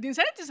yeah, the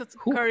Insanity's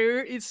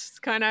career is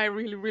kind of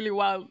really, really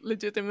wild,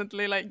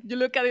 legitimately. Like, you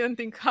look at it and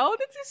think, how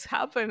did this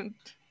happen?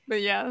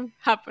 But yeah,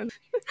 happened.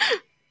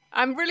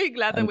 I'm really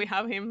glad that we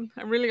have him.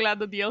 I'm really glad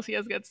that the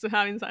LCS gets to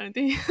have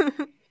Insanity.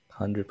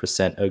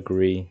 100%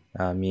 agree.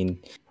 I mean,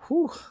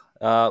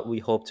 we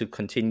hope to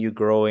continue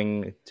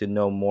growing, to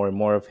know more and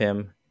more of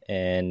him,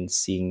 and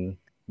seeing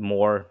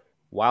more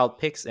wild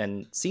picks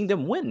and seeing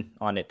them win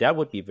on it. That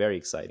would be very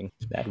exciting.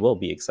 That will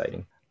be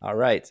exciting. All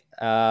right.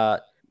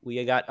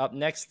 We got up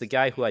next the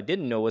guy who I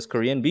didn't know was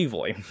Korean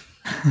B-Boy.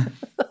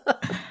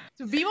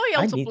 So B-Boy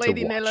also played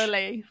in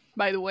LLA,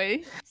 by the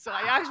way. So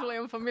I actually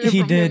am familiar with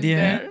him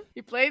there.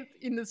 He played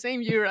in the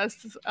same year as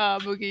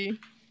Boogie,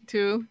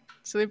 too.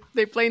 So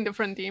they play in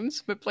different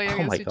teams, but play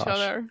against each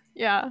other.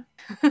 Yeah.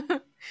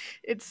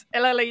 It's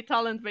LLA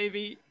talent,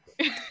 baby.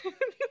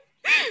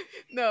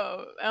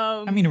 No.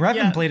 I mean,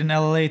 Revan played in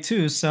LLA,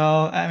 too. So,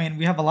 I mean,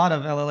 we have a lot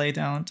of LLA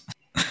talent.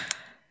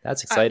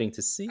 That's exciting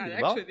to see.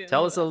 Well,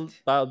 tell us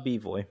about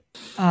B-Boy.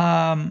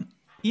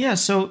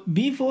 So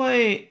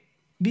B-Boy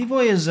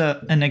is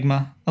an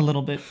enigma a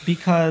little bit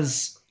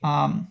because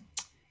I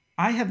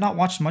have not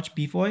watched much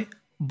B-Boy,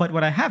 but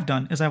what I have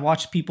done is I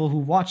watched people who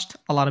watched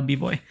a lot of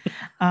B-Boy.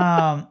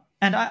 And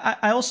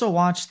I also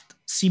watched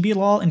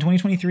CBLOL in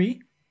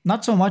 2023.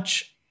 Not so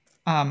much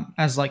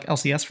as like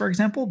LCS, for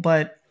example,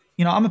 but,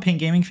 you know, I'm a Pain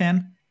Gaming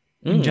fan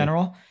in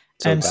general.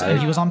 And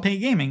he was on Pay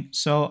Gaming,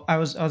 so I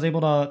was able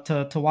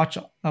to watch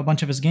a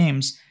bunch of his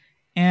games,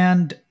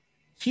 and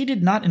he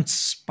did not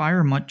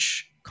inspire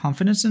much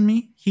confidence in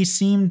me. He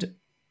seemed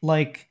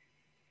like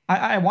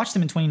I watched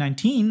him in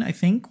 2019, I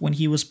think, when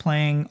he was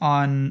playing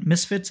on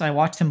Misfits. I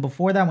watched him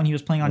before that when he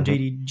was playing on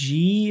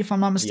JDG, if I'm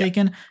not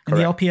mistaken, in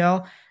the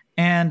LPL,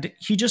 and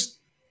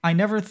I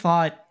never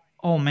thought,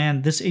 oh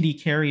man, this AD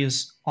carry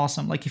is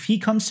awesome. Like if he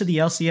comes to the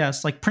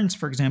LCS, like Prince,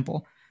 for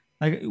example,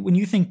 like when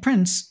you think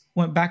Prince.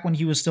 Back when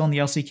he was still in the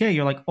LCK,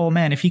 you're like, oh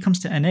man, if he comes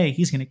to NA,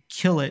 he's going to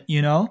kill it,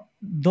 you know?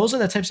 Those are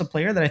the types of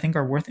player that I think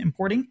are worth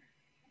importing.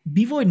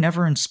 B-Void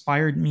never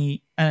inspired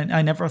me, and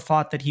I never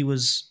thought that he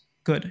was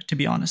good, to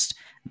be honest.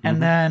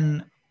 And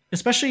then,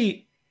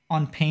 especially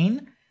on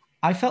Pain,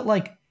 I felt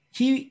like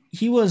he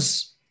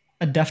was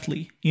a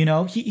deftly, you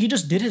know? He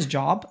just did his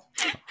job.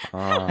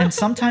 And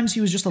sometimes he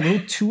was just a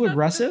little too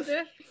aggressive.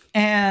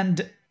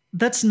 And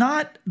that's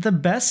not the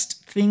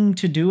best thing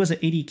to do as an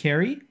AD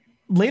carry.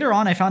 Later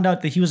on, I found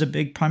out that he was a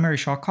big primary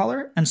shot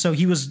caller, and so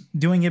he was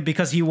doing it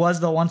because he was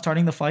the one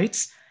starting the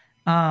fights.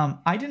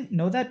 I didn't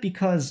know that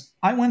because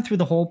I went through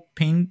the whole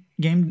Pain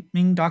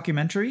Gaming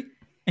documentary,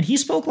 and he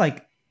spoke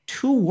like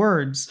 2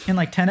 words in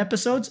like 10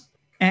 episodes,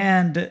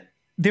 and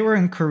they were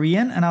in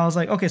Korean, and I was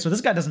like, okay, so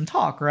this guy doesn't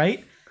talk,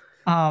 right?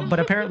 But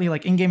apparently,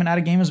 like in game and out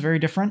of game is very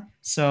different.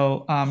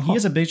 So he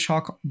is a big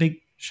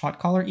shot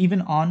caller,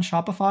 even on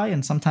Shopify.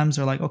 And sometimes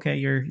they're like, okay,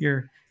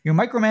 you're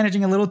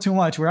micromanaging a little too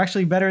much. We're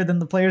actually better than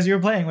the players you're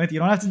playing with. You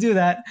don't have to do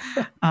that.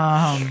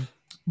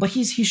 But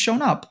he's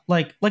shown up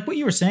like what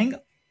you were saying.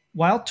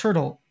 Wild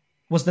Turtle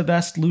was the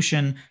best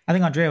Lucian. I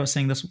think Andrea was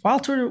saying this.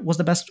 Wild Turtle was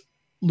the best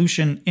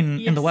Lucian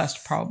in the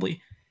West,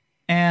 probably.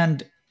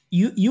 And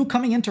you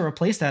coming in to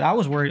replace that, I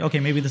was worried, okay,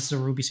 maybe this is a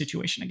Ruby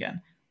situation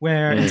again,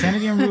 where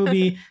Insanity and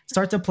Ruby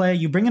start to play,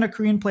 you bring in a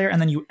Korean player,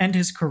 and then you end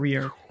his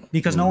career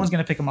because no one's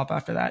going to pick him up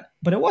after that.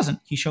 But it wasn't.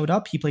 He showed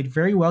up. He played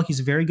very well. He's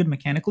very good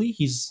mechanically.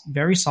 He's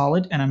very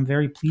solid, and I'm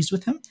very pleased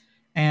with him.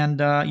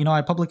 And,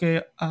 I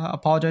publicly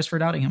apologize for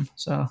doubting him.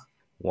 So,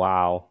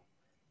 wow.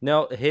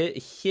 No,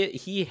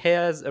 he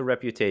has a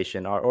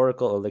reputation. Our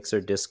Oracle Elixir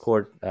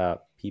Discord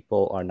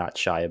people are not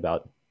shy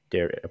about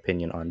their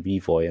opinion on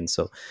Bvoy, and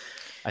so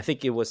I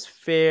think it was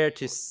fair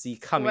to see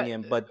coming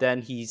in. But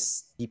then he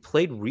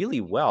played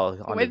really well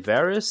on the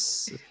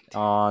Varus.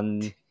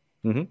 Go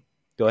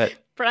ahead.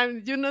 Prime,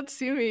 did you not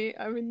see me?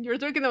 I mean, you're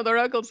talking about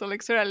Oracle's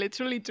Elixir. I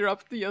literally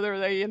dropped the other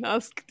day and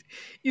asked,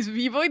 is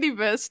Bvoy the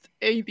best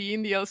AD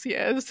in the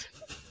LCS?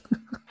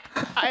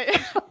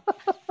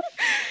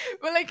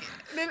 But like,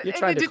 you're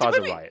trying to cause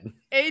a riot.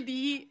 AD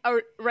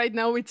right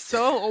now, it's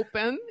so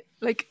open.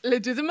 Like,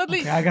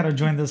 legitimately. Okay, I gotta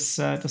join this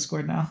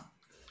Discord now.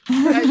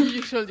 Yeah,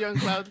 you should join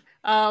Cloud.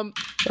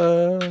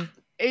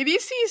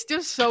 ADC is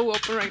just so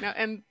open right now,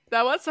 and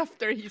that was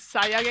after his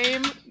Saya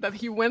game that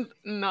he went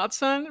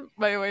nuts on.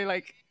 By the way,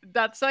 like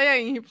that Saya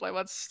in he play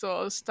was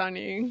so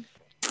stunning.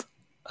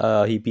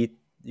 He beat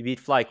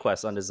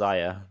FlyQuest on the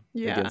Zaya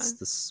against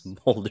the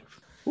Smolder.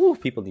 Ooh,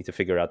 people need to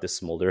figure out this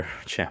Smolder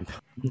champ.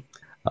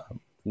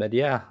 But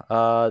yeah,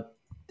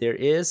 there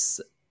is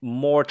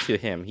more to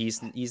him.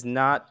 He's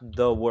not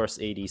the worst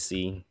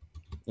ADC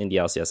in the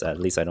LCS, at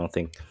least I don't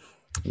think,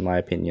 in my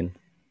opinion.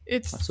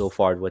 It's so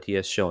far what he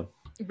has shown.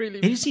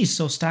 Really, ADC is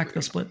so stacked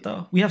the split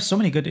though. We have so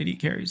many good AD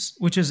carries,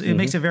 which is it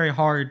makes it very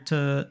hard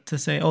to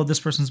say, oh, this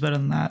person's better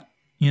than that.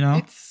 You know,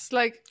 it's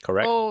like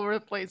correct all over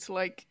the place.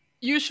 Like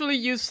usually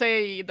you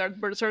say that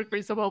Berserker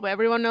is above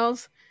everyone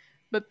else,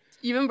 but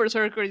even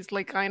Berserker is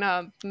like kind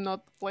of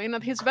not playing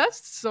at his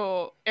best.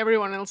 So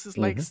everyone else is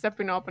like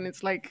stepping up, and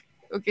it's like,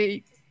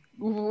 okay,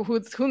 who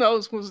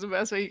knows who's the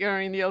best AD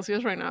carry in the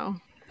LCS right now?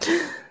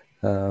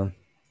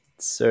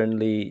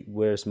 Certainly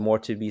there's more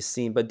to be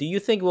seen, but do you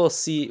think we'll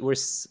see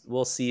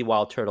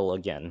Wild Turtle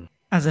again?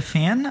 As a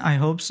fan, I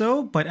hope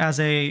so, but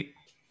as a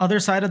other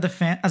side of the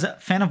fan, as a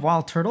fan of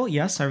Wild Turtle,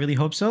 yes, I really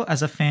hope so.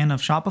 As a fan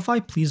of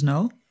Shopify, please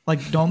no.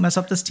 Like, don't mess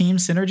up this team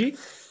synergy,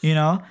 you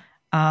know?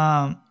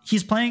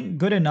 He's playing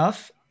good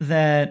enough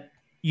that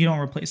you don't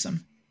replace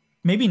him.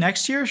 Maybe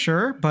next year,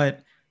 sure,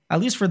 but at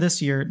least for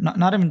this year,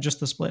 not even just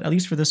the split, at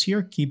least for this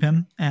year, keep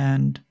him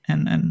and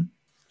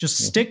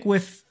just stick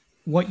with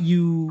what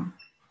you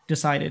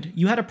decided.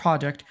 You had a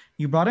project,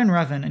 you brought in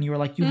Revan, and you were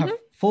like, you have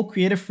full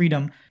creative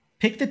freedom.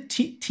 Pick the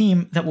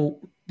team that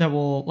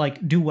will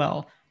like do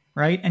well,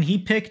 right? And he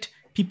picked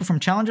people from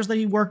challengers that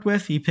he worked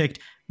with. He picked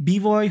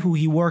Bvoy, who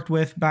he worked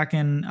with back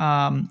in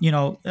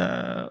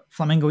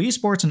Flamingo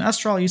Esports and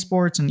Estral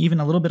Esports, and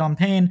even a little bit on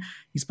Pain.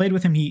 He's played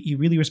with him. He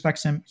really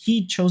respects him.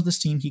 He chose this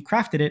team. He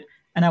crafted it,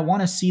 and I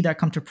want to see that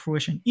come to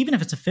fruition. Even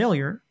if it's a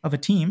failure of a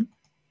team,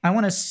 I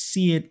want to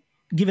see it,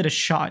 give it a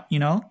shot. You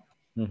know.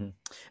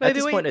 At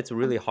this point, it's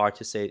really hard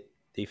to say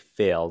they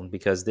failed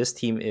because this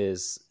team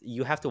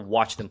you have to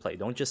watch them play.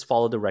 Don't just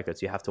follow the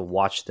records. You have to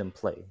watch them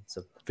play. It's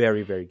a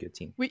very, very good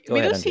team. We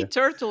do see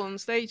Turtle on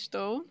stage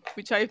though,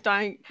 which I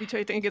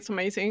think is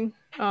amazing.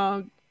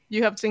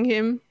 You have seen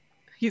him.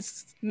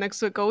 He's next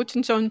to a coach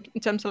in Champ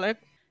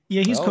Select.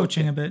 Yeah, he's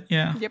coaching a bit.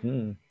 Yeah. Yep.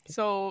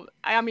 So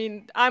I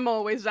mean, I'm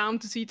always down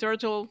to see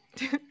Turtle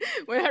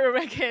whenever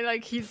I can.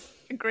 Like, he's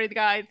a great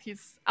guy.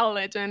 He's a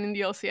legend in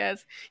the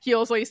LCS. He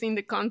also is in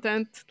the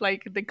content,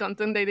 like the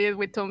content they did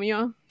with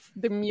Tomio,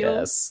 the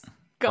meal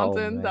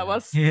content. That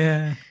was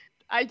I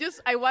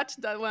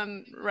watched that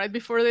one right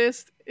before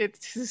this.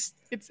 It's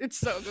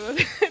so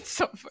good. It's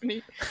so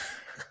funny.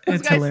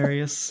 It's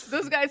hilarious.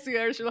 Those guys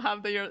together should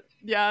have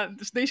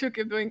they should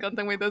keep doing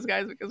content with those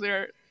guys because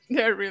they're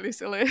really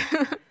silly.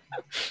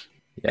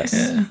 Yes.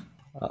 Yeah.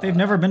 They've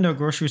never been to a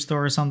grocery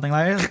store or something.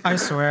 Like, I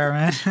swear,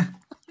 man.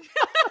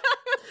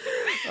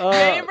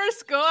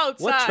 Gamers go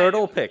outside. What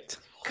turtle picked?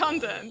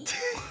 Content.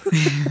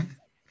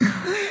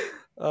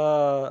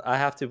 I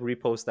have to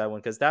repost that one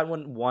because that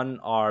one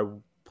won our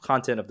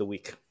content of the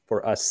week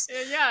for us.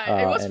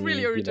 Yeah, it was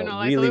really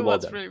original. Really I thought it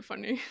was really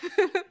funny.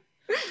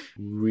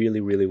 Really,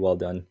 really well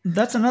done.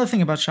 That's another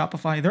thing about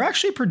Shopify. They're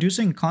actually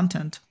producing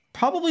content,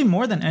 probably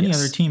more than any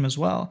other team as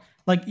well.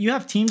 Like, you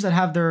have teams that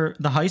have the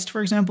heist,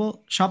 for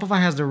example. Shopify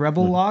has the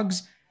Rebel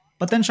logs,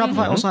 but then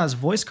Shopify also has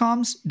voice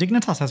comms.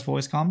 Dignitas has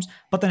voice comms,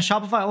 but then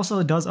Shopify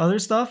also does other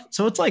stuff.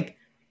 So it's like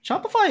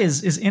Shopify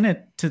is in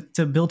it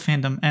to build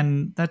fandom,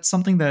 and that's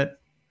something that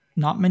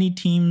not many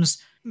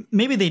teams,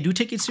 maybe they do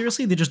take it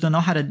seriously, they just don't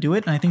know how to do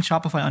it, and I think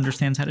Shopify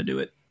understands how to do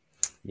it.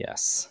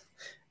 Yes,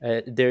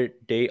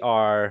 they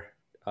are.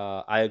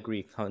 I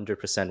agree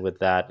 100% with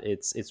that.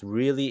 It's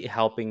really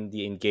helping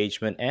the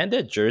engagement and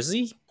the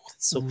jersey.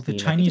 It's so Ooh, the clean.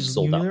 I think it's Chinese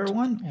sold New Year out.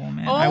 one. Oh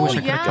man, I Oh wish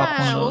I could have copped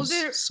one of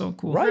yeah, those. So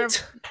cool. their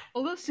Right?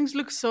 all those things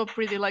look so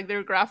pretty, like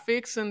their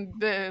graphics and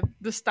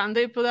the stand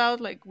they put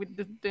out, like with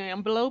the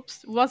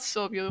envelopes, was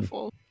so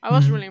beautiful. I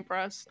was Mhm. really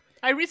impressed.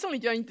 I recently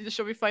joined the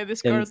Shopify And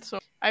Discord, so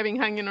I've been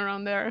hanging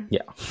around there.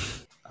 yeah.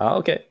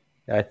 Okay.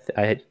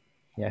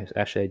 Yeah,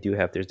 actually, I do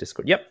have their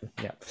Discord. Yep.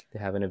 Yeah. They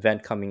have an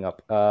event coming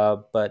up.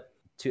 But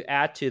to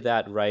add to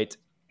that, right,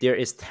 there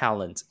is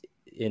talent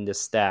in the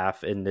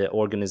staff, in the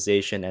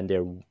organization, and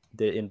their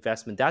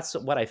investment. That's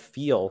what I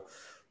feel.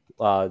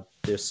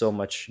 There's so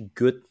much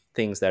good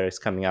things that is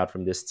coming out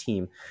from this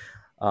team.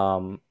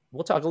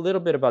 We'll talk a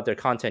little bit about their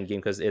content game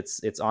because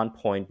it's on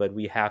point, but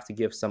we have to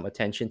give some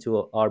attention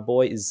to our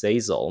boy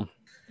Zazel.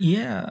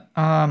 Yeah.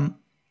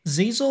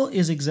 Zazel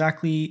is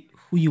exactly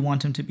who you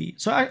want him to be.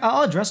 So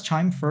I'll address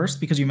Chime first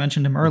because you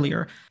mentioned him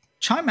earlier.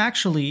 Chime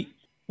actually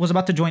was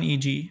about to join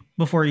EG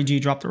before EG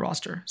dropped the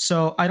roster.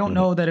 So I don't Mhm.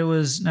 know that it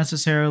was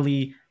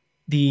necessarily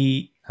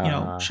the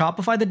Uh,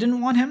 Shopify that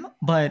didn't want him,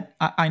 but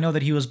I know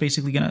that he was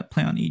basically going to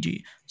play on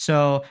EG.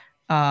 So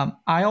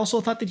I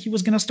also thought that he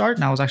was going to start,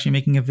 and I was actually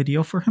making a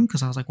video for him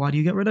because I was like, "Why do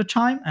you get rid of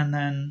Chime?" And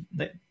then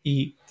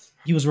he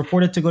was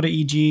reported to go to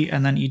EG,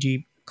 and then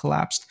EG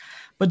collapsed.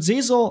 But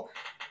Zazel,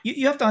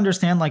 you have to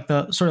understand like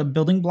the sort of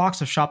building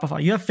blocks of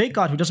Shopify. You have Fake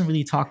God who doesn't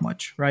really talk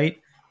much, right?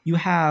 You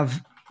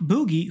have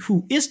Boogie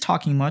who is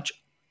talking much,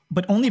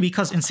 but only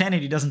because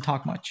Insanity doesn't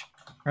talk much,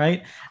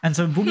 right? And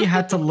so Boogie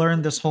had to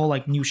learn this whole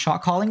like new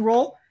shot calling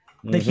role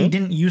that he mhm.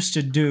 didn't used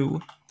to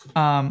do.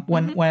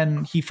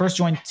 When he first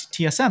joined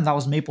TSM, that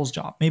was Maple's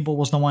job. Maple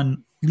was the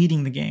one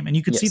leading the game, and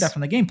you could see that Yes.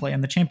 from the gameplay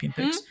and the champion Mhm.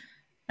 picks.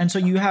 And so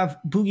you have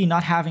Boogie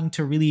not having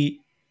to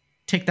really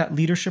take that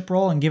leadership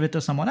role and give it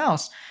to someone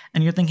else.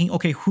 And you're thinking,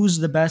 okay, who's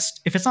the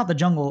best? If it's not the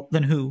jungle,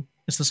 then who?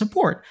 It's the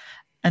support.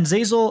 And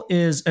Zazel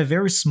is a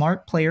very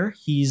smart player.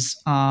 He's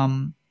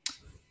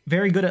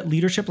very good at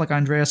leadership, like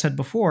Andrea said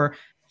before.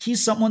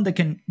 He's someone that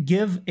can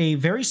give a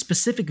very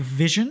specific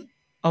vision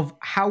of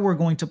how we're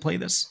going to play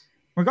this.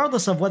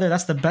 Regardless of whether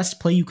that's the best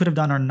play you could have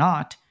done or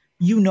not,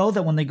 you know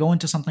that when they go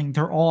into something,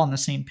 they're all on the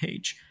same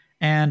page.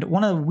 And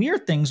one of the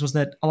weird things was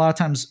that a lot of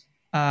times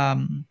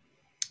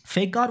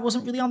Fake God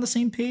wasn't really on the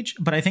same page,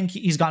 but I think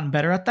he's gotten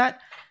better at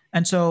that.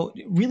 And so,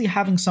 really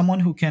having someone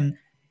who can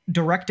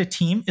direct a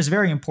team is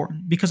very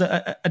important because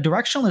a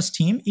directionless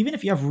team, even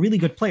if you have really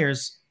good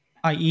players,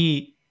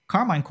 i.e.,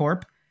 Carmine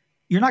Corp,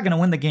 you're not going to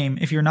win the game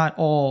if you're not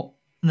all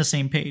on the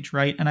same page,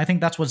 right? And I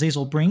think that's what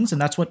Zazel brings,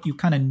 and that's what you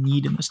kind of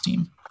need in this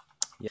team.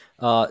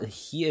 Yeah.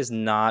 He is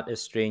not a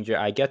stranger.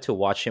 I get to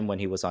watch him when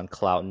he was on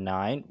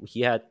Cloud9.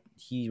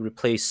 He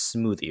replaced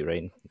Smoothie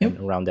right and Yep.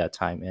 around that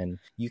time, and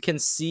you can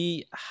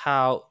see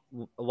how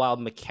while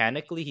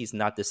mechanically he's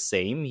not the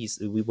same.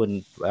 We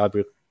wouldn't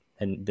ever,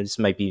 and this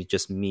might be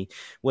just me,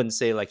 wouldn't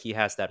say like he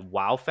has that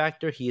wow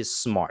factor. He is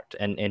smart,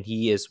 and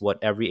he is what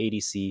every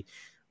ADC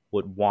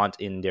would want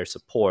in their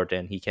support,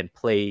 and he can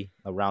play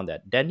around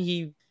that. Then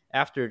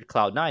after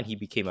Cloud9, he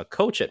became a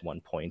coach at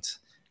one point.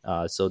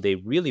 So they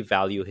really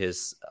value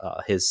his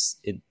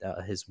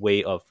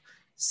way of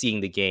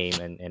seeing the game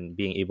and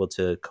being able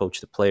to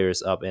coach the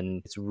players up.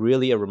 And it's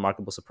really a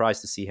remarkable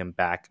surprise to see him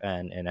back.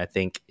 And I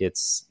think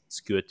it's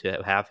good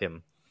to have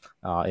him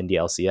in the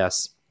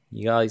LCS.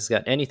 You guys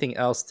got anything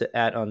else to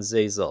add on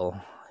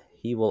Zazel?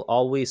 He will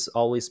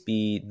always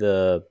be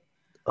the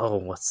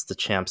what's the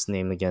champ's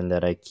name again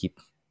that I keep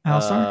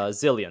Alistar?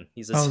 Zillion.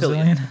 He's a Oh,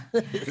 Zillion.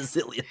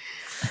 Zillion. Zillion.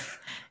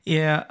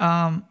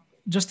 Yeah.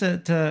 Just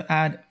to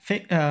add,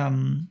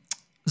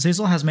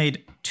 Zazel has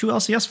made 2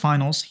 LCS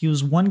finals. He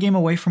was 1 game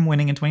away from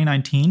winning in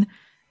 2019,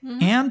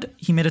 Mhm. and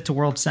he made it to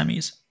World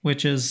Semis,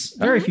 which is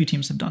very few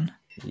teams have done.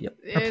 Yep.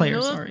 Or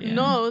players, no, sorry. Yeah.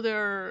 no,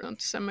 they're not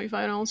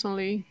semifinals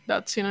only.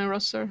 That's in a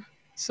roster.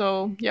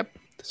 So yep.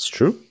 That's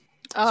true.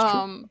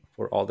 Um,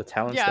 For all the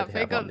talents yeah, that they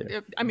have on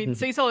there. I mean,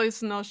 Cecil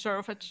is not sure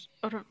of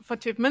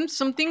achievement.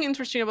 Something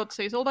interesting about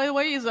Cecil, by the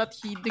way, is that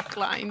he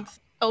declined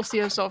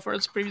LCS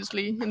offers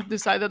previously and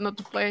decided not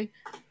to play.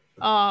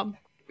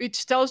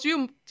 Which tells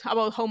you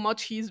about how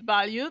much he's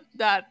valued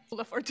that he'll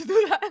afford to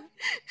do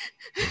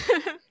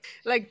that.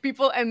 Like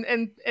people and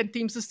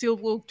teams still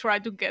will try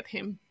to get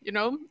him,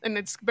 and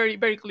it's very,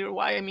 very clear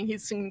why. I mean,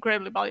 he's an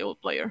incredibly valuable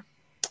player.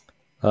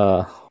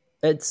 Uh,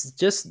 it's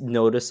just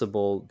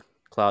noticeable,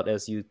 Cloud,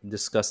 as you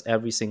discuss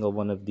every single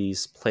one of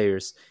these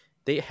players.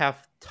 They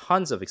have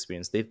tons of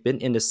experience. They've been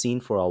in the scene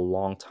for a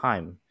long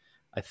time.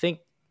 I think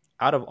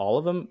out of all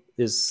of them,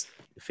 is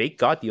Fake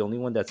God the only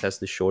one that has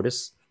the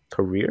shortest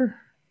career?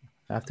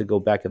 I have to go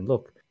back and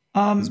look.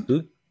 Is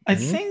Boot? I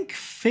think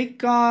Fake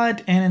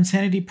God and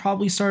Insanity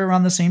probably started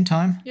around the same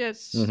time.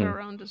 Yes,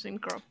 around the same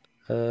crop.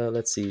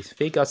 Let's see.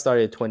 Fake God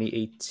started in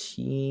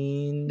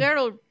 2018. They're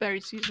all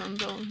very seasoned,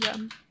 though. Yeah.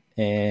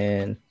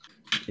 And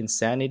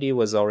Insanity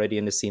was already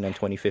in the scene in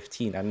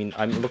 2015. I mean,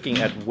 I'm looking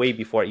at way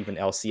before even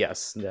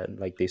LCS that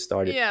like they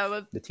started Yeah,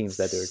 but the teams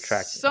that they're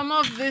attracting. some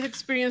of the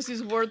experience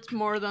is worth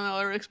more than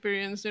other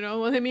experience. You know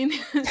what I mean?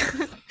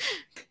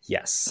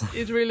 Yes.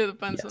 It really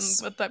depends on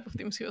Yes. what type of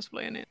teams he was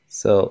playing in.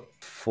 So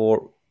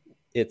for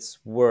it's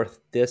worth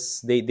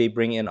this, they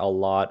bring in a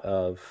lot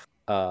of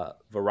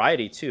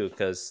variety too,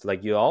 because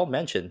like you all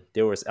mentioned,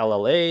 there was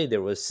LLA,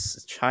 there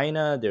was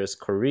China, there's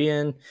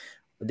Korean.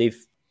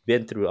 They've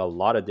been through a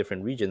lot of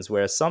different regions,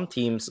 whereas some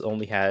teams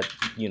only had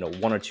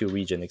one or two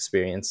region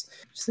experience.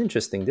 It's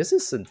interesting. This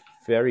is a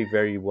very,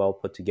 very well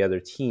put together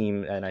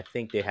team, and I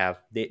think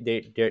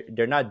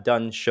they're not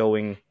done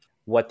showing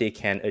what they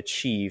can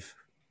achieve.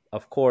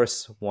 Of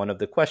course, one of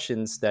the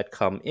questions that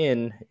come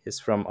in is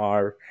from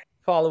our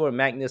follower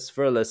Magnus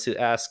Verlis, who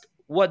asked,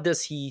 what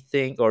does he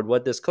think, or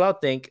what does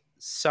Cloud think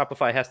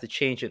Shopify has to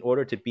change in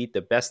order to beat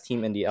the best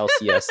team in the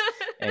LCS?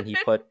 And he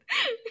put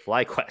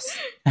FlyQuest.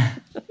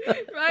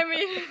 I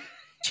mean,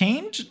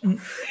 Change?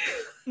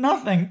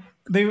 Nothing.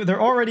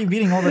 They're already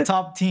beating all the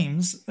top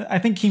teams. I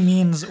think he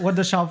means, what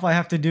does Shopify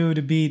have to do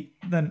to beat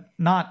the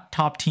not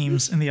top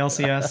teams in the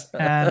LCS?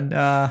 And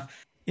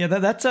yeah,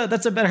 that's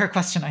a better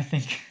question, I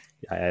think.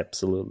 Yeah,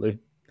 absolutely.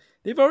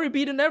 They've already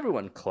beaten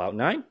everyone.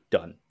 Cloud9,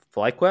 done.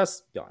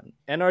 FlyQuest, done.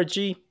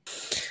 NRG.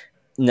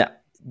 Now,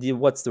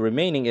 what's the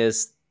remaining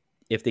is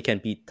if they can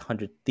beat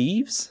 100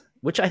 Thieves,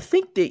 which I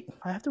think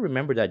I have to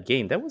remember that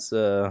game. That was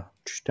an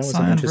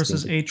Cyan interesting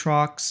versus game.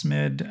 Aatrox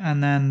mid,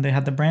 and then they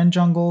had the Brand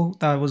Jungle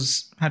that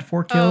had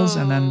 4 kills,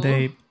 and then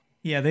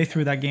they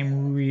threw that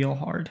game real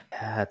hard.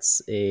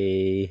 That's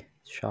a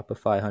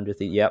Shopify 100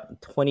 Thieves.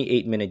 Yep,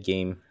 28-minute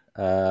game.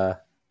 Could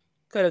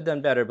have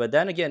done better, but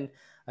then again,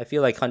 I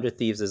feel like 100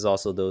 Thieves is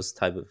also those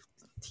type of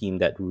team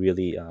that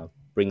really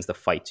brings the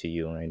fight to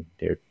you, right?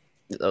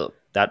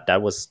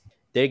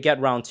 They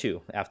get round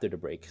 2 after the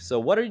break. So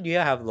what do you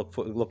have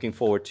looking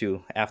forward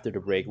to after the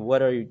break?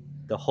 What are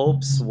the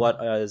hopes?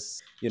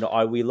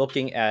 Are we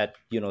looking at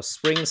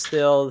spring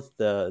still,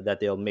 that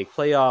they'll make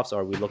playoffs?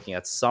 Or are we looking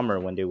at summer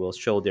when they will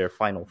show their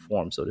final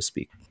form, so to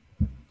speak?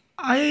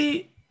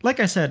 Like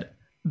I said,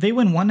 they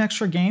win one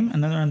extra game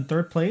and then they're in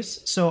third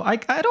place. So I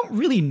don't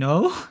really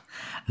know.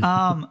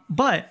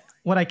 But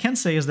what I can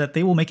say is that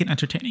they will make it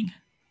entertaining.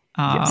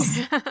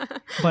 Yes.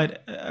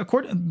 But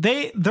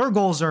their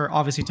goals are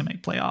obviously to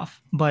make playoff.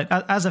 But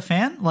as a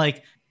fan,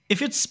 like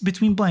if it's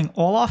between playing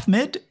all off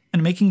mid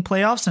and making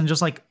playoffs and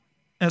just like,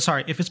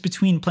 if it's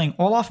between playing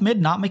all off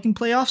mid, not making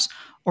playoffs,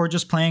 or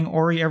just playing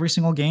Ori every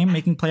single game,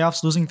 making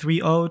playoffs, losing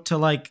 3-0 to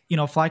like,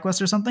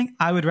 FlyQuest or something,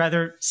 I would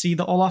rather see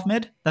the all off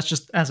mid. That's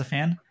just as a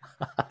fan.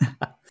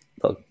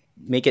 Look,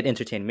 make it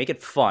entertaining, make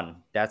it fun.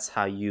 That's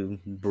how you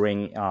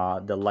bring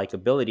the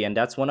likability. And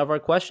that's one of our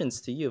questions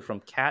to you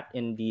from Kat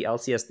in the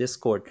LCS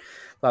Discord.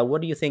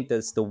 What do you think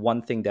is the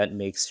one thing that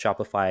makes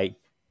Shopify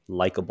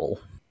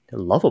likable,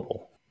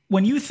 lovable?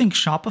 When you think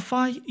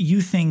Shopify, you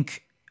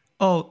think,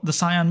 oh, the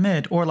Scion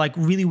mid, or like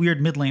really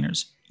weird mid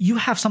laners. You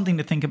have something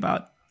to think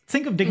about.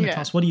 Think of Dignitas.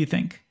 Yeah. What do you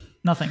think?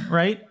 Nothing,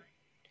 right?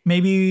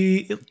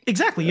 Maybe,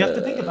 exactly, you have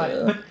to think about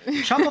it. But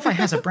Shopify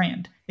has a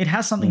brand. It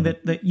has something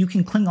that you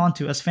can cling on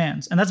to as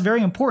fans. And that's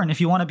very important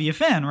if you want to be a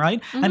fan, right?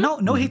 Mm-hmm.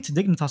 And no hate to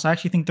Dignitas. I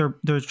actually think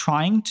they're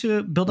trying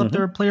to build up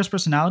their players'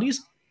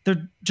 personalities. They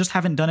just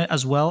haven't done it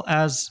as well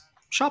as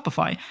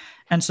Shopify.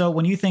 And so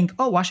when you think,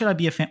 oh, why should I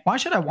be a fan? Why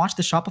should I watch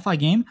the Shopify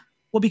game?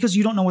 Well, because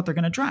you don't know what they're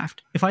going to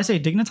draft. If I say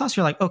Dignitas,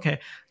 you're like, okay,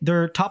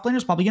 their top laner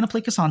is probably going to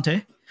play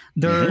Cassante.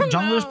 Their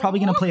jungler is probably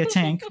going to play a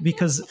tank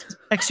because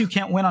XU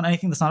can't win on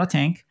anything that's not a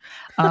tank.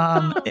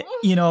 Their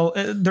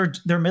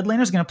mid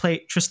laner is going to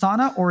play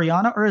Tristana,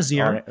 Orianna, or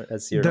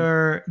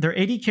Azir. Their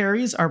AD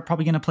carries are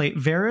probably going to play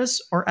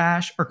Varus or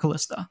Ashe or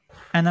Kalista.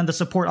 And then the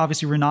support,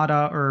 obviously,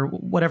 Renata or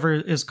whatever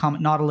is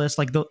common, Nautilus,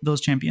 like those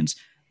champions.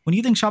 When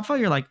you think Shopify,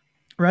 you're like,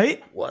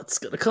 right? What's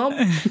going to come?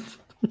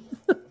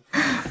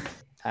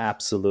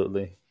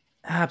 Absolutely.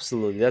 That's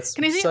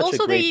such a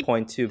great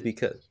point too,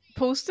 because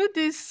posted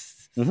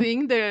this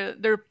thing,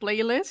 their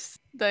playlist,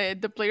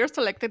 the players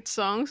selected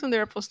songs, and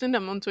they're posting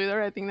them on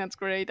Twitter. I think that's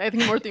great. I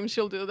think more teams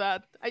should do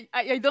that.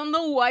 I don't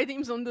know why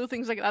teams don't do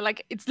things like that.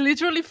 Like, it's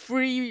literally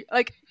free.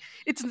 Like,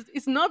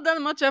 it's not that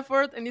much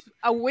effort, and it's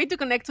a way to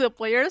connect to the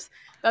players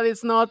that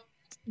it's not,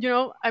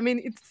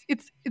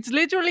 it's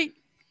literally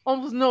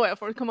almost no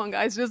effort. Come on,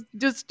 guys,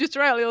 just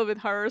try a little bit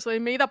harder. So I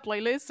made a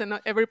playlist, and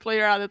every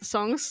player added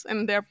songs,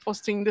 and they're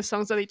posting the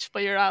songs that each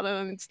player added,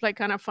 and it's like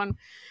kind of fun.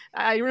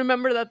 I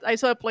remember that I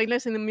saw a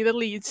playlist and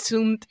immediately it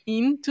zoomed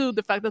into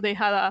the fact that they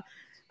had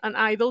an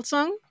idol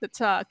song that's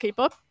a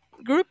K-pop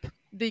group,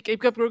 the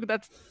K-pop group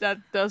that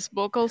does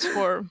vocals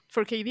for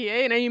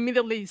KDA, and I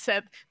immediately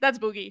said, "That's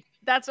Boogie.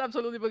 That's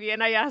absolutely Boogie."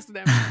 And I asked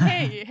them,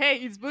 hey,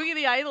 is Boogie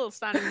the idol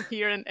standing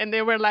here? And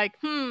they were like,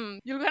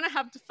 you're going to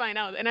have to find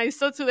out. And I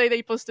saw today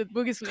they posted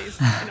Boogie's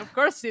list. And of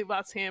course it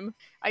was him.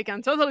 I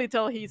can totally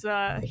tell he's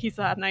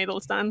an idol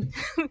stand.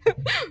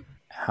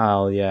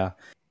 Oh, yeah.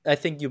 I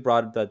think you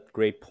brought up that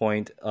great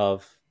point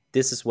of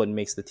this is what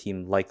makes the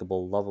team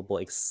likable, lovable,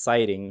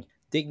 exciting.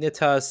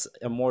 Dignitas,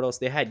 Immortals,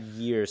 they had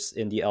years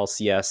in the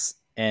LCS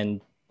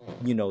and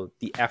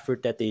the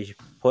effort that they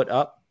put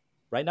up.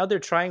 Right now they're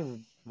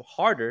trying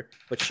harder,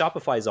 but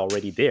Shopify is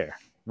already there.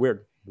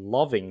 We're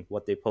loving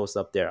what they post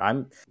up there.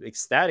 I'm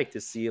ecstatic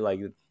to see like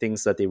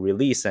things that they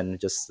release, and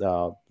just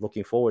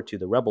looking forward to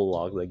the Rebel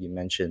log, like you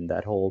mentioned,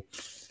 that whole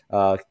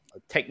uh,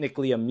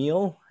 technically a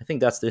meal. I think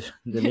that's the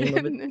name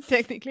of it.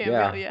 Technically,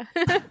 Yeah. yeah.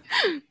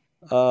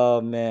 Oh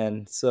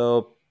man.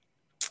 So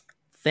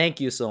thank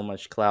you so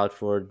much, Cloud,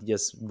 for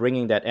just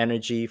bringing that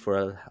energy,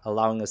 for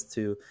allowing us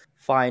to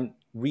find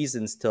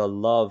reasons to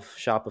love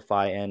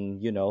Shopify.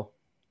 And,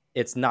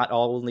 it's not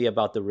only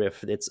about the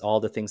Rift, it's all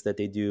the things that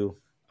they do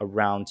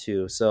around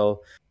too.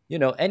 So,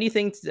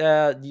 anything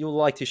you would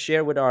like to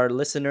share with our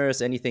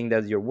listeners, anything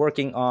that you're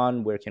working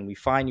on, where can we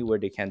find you, where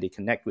they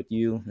connect with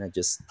you, and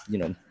just,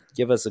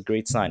 give us a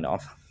great sign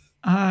off.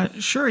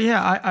 Sure.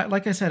 Yeah. I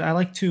like I said, I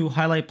like to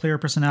highlight player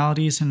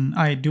personalities, and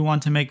I do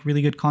want to make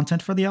really good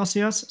content for the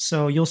LCS.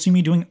 So you'll see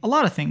me doing a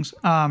lot of things.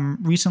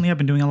 Recently, I've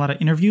been doing a lot of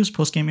interviews,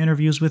 post game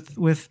interviews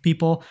with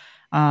people.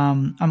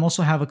 I'm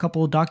also have a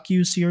couple of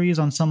docu series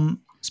on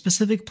some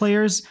specific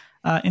players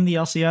in the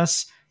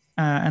LCS,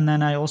 and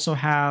then I also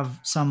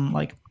have some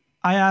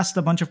I asked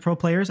a bunch of pro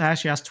players. I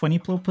actually asked 20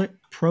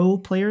 pro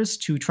players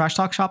to trash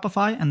talk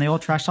Shopify, and they all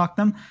trash talk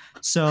them.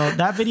 So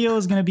that video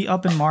is going to be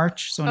up in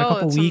March, so in a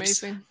couple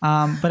weeks.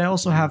 But I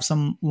also have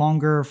some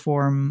longer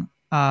form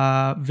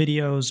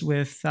videos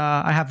with.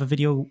 I have a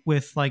video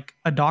with like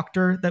a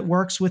doctor that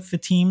works with the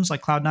teams,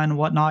 like Cloud9 and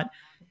whatnot,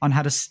 on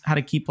how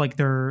to keep like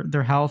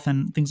their health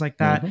and things like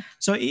that. Mm-hmm.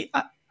 So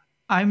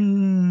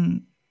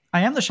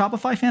I am the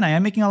Shopify fan. I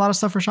am making a lot of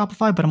stuff for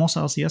Shopify, but I'm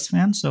also LCS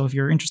fan. So if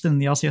you're interested in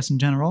the LCS in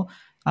general,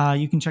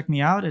 you can check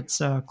me out. It's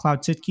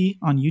Cloud Sidky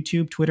on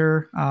YouTube,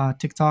 Twitter,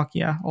 TikTok.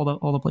 Yeah,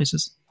 all the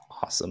places.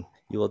 Awesome.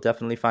 You will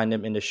definitely find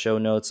them in the show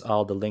notes,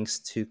 all the links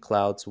to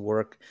Cloud's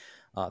work.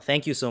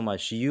 Thank you so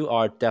much. You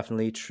are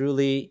definitely,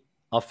 truly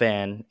a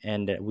fan,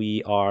 and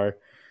we are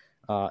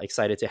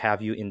excited to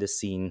have you in the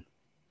scene.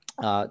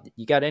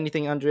 You got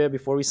anything, Andrea,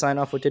 before we sign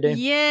off for today?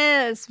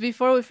 Yes,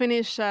 before we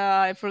finish,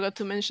 I forgot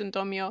to mention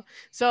Tomio.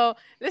 So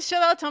let's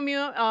shout out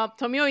Tomio.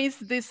 Tomio is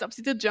the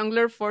substitute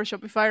jungler for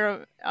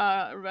Shopify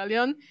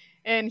Rebellion,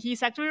 and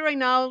he's actually right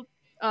now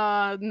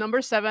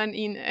number 7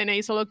 in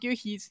NA solo queue.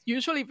 He's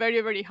usually very,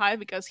 very high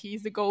because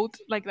he's the GOAT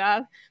like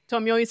that.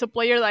 Tomio is a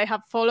player that I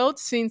have followed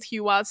since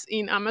he was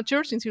in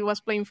amateur, since he was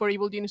playing for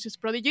Evil Geniuses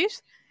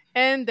Prodigies.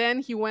 And then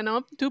he went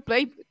up to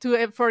play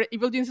for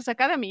Evil Geniuses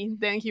Academy.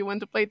 Then he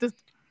went to play the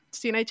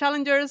CNI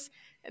Challengers,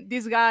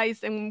 these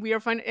guys, and we are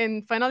fine.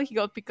 And finally, he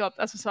got picked up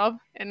as a sub.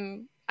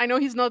 And I know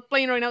he's not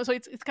playing right now, so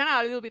it's kind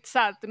of a little bit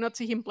sad to not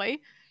see him play.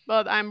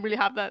 But I'm really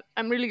glad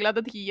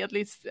that he at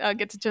least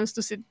gets a chance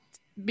to sit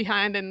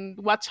behind and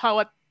watch how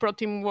a pro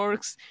team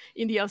works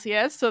in the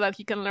LCS, so that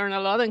he can learn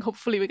a lot. And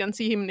hopefully, we can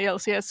see him in the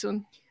LCS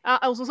soon.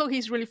 Also,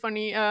 he's really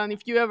funny. And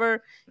if you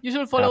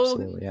should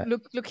follow, yeah.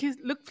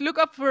 Look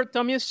up for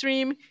Tomio's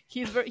stream.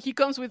 He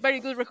comes with very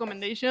good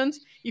recommendations.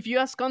 If you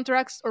ask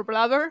Contracts or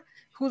Bladder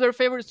who their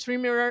favorite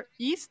streamer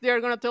is, they're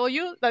gonna tell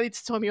you that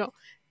it's Tomio.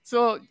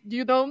 So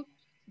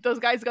those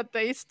guys got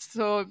taste.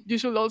 So you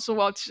should also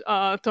watch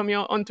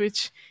Tomio on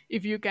Twitch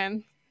if you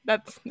can.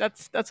 That's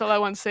all I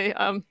want to say.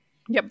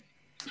 Yep.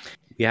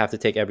 We have to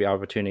take every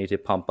opportunity to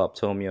pump up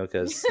Tomio,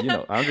 because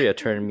Andrea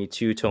turned me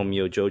to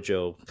Tomio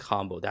JoJo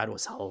combo. That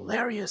was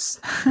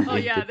hilarious. Oh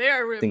yeah, they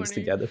are really things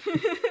funny together.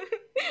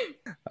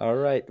 All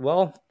right.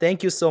 Well,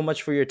 thank you so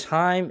much for your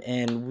time,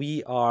 and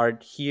we are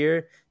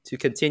here to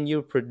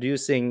continue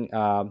producing.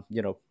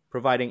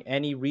 Providing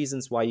any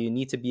reasons why you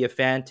need to be a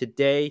fan.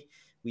 Today,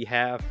 we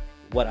have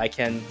what I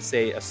can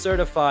say a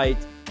certified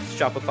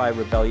Shopify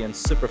Rebellion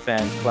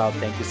superfan. Cloud,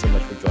 thank you so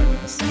much for joining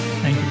us.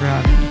 Thank you for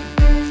having me.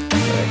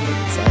 All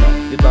right, sign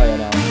off. Goodbye,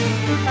 now.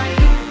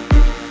 Bye.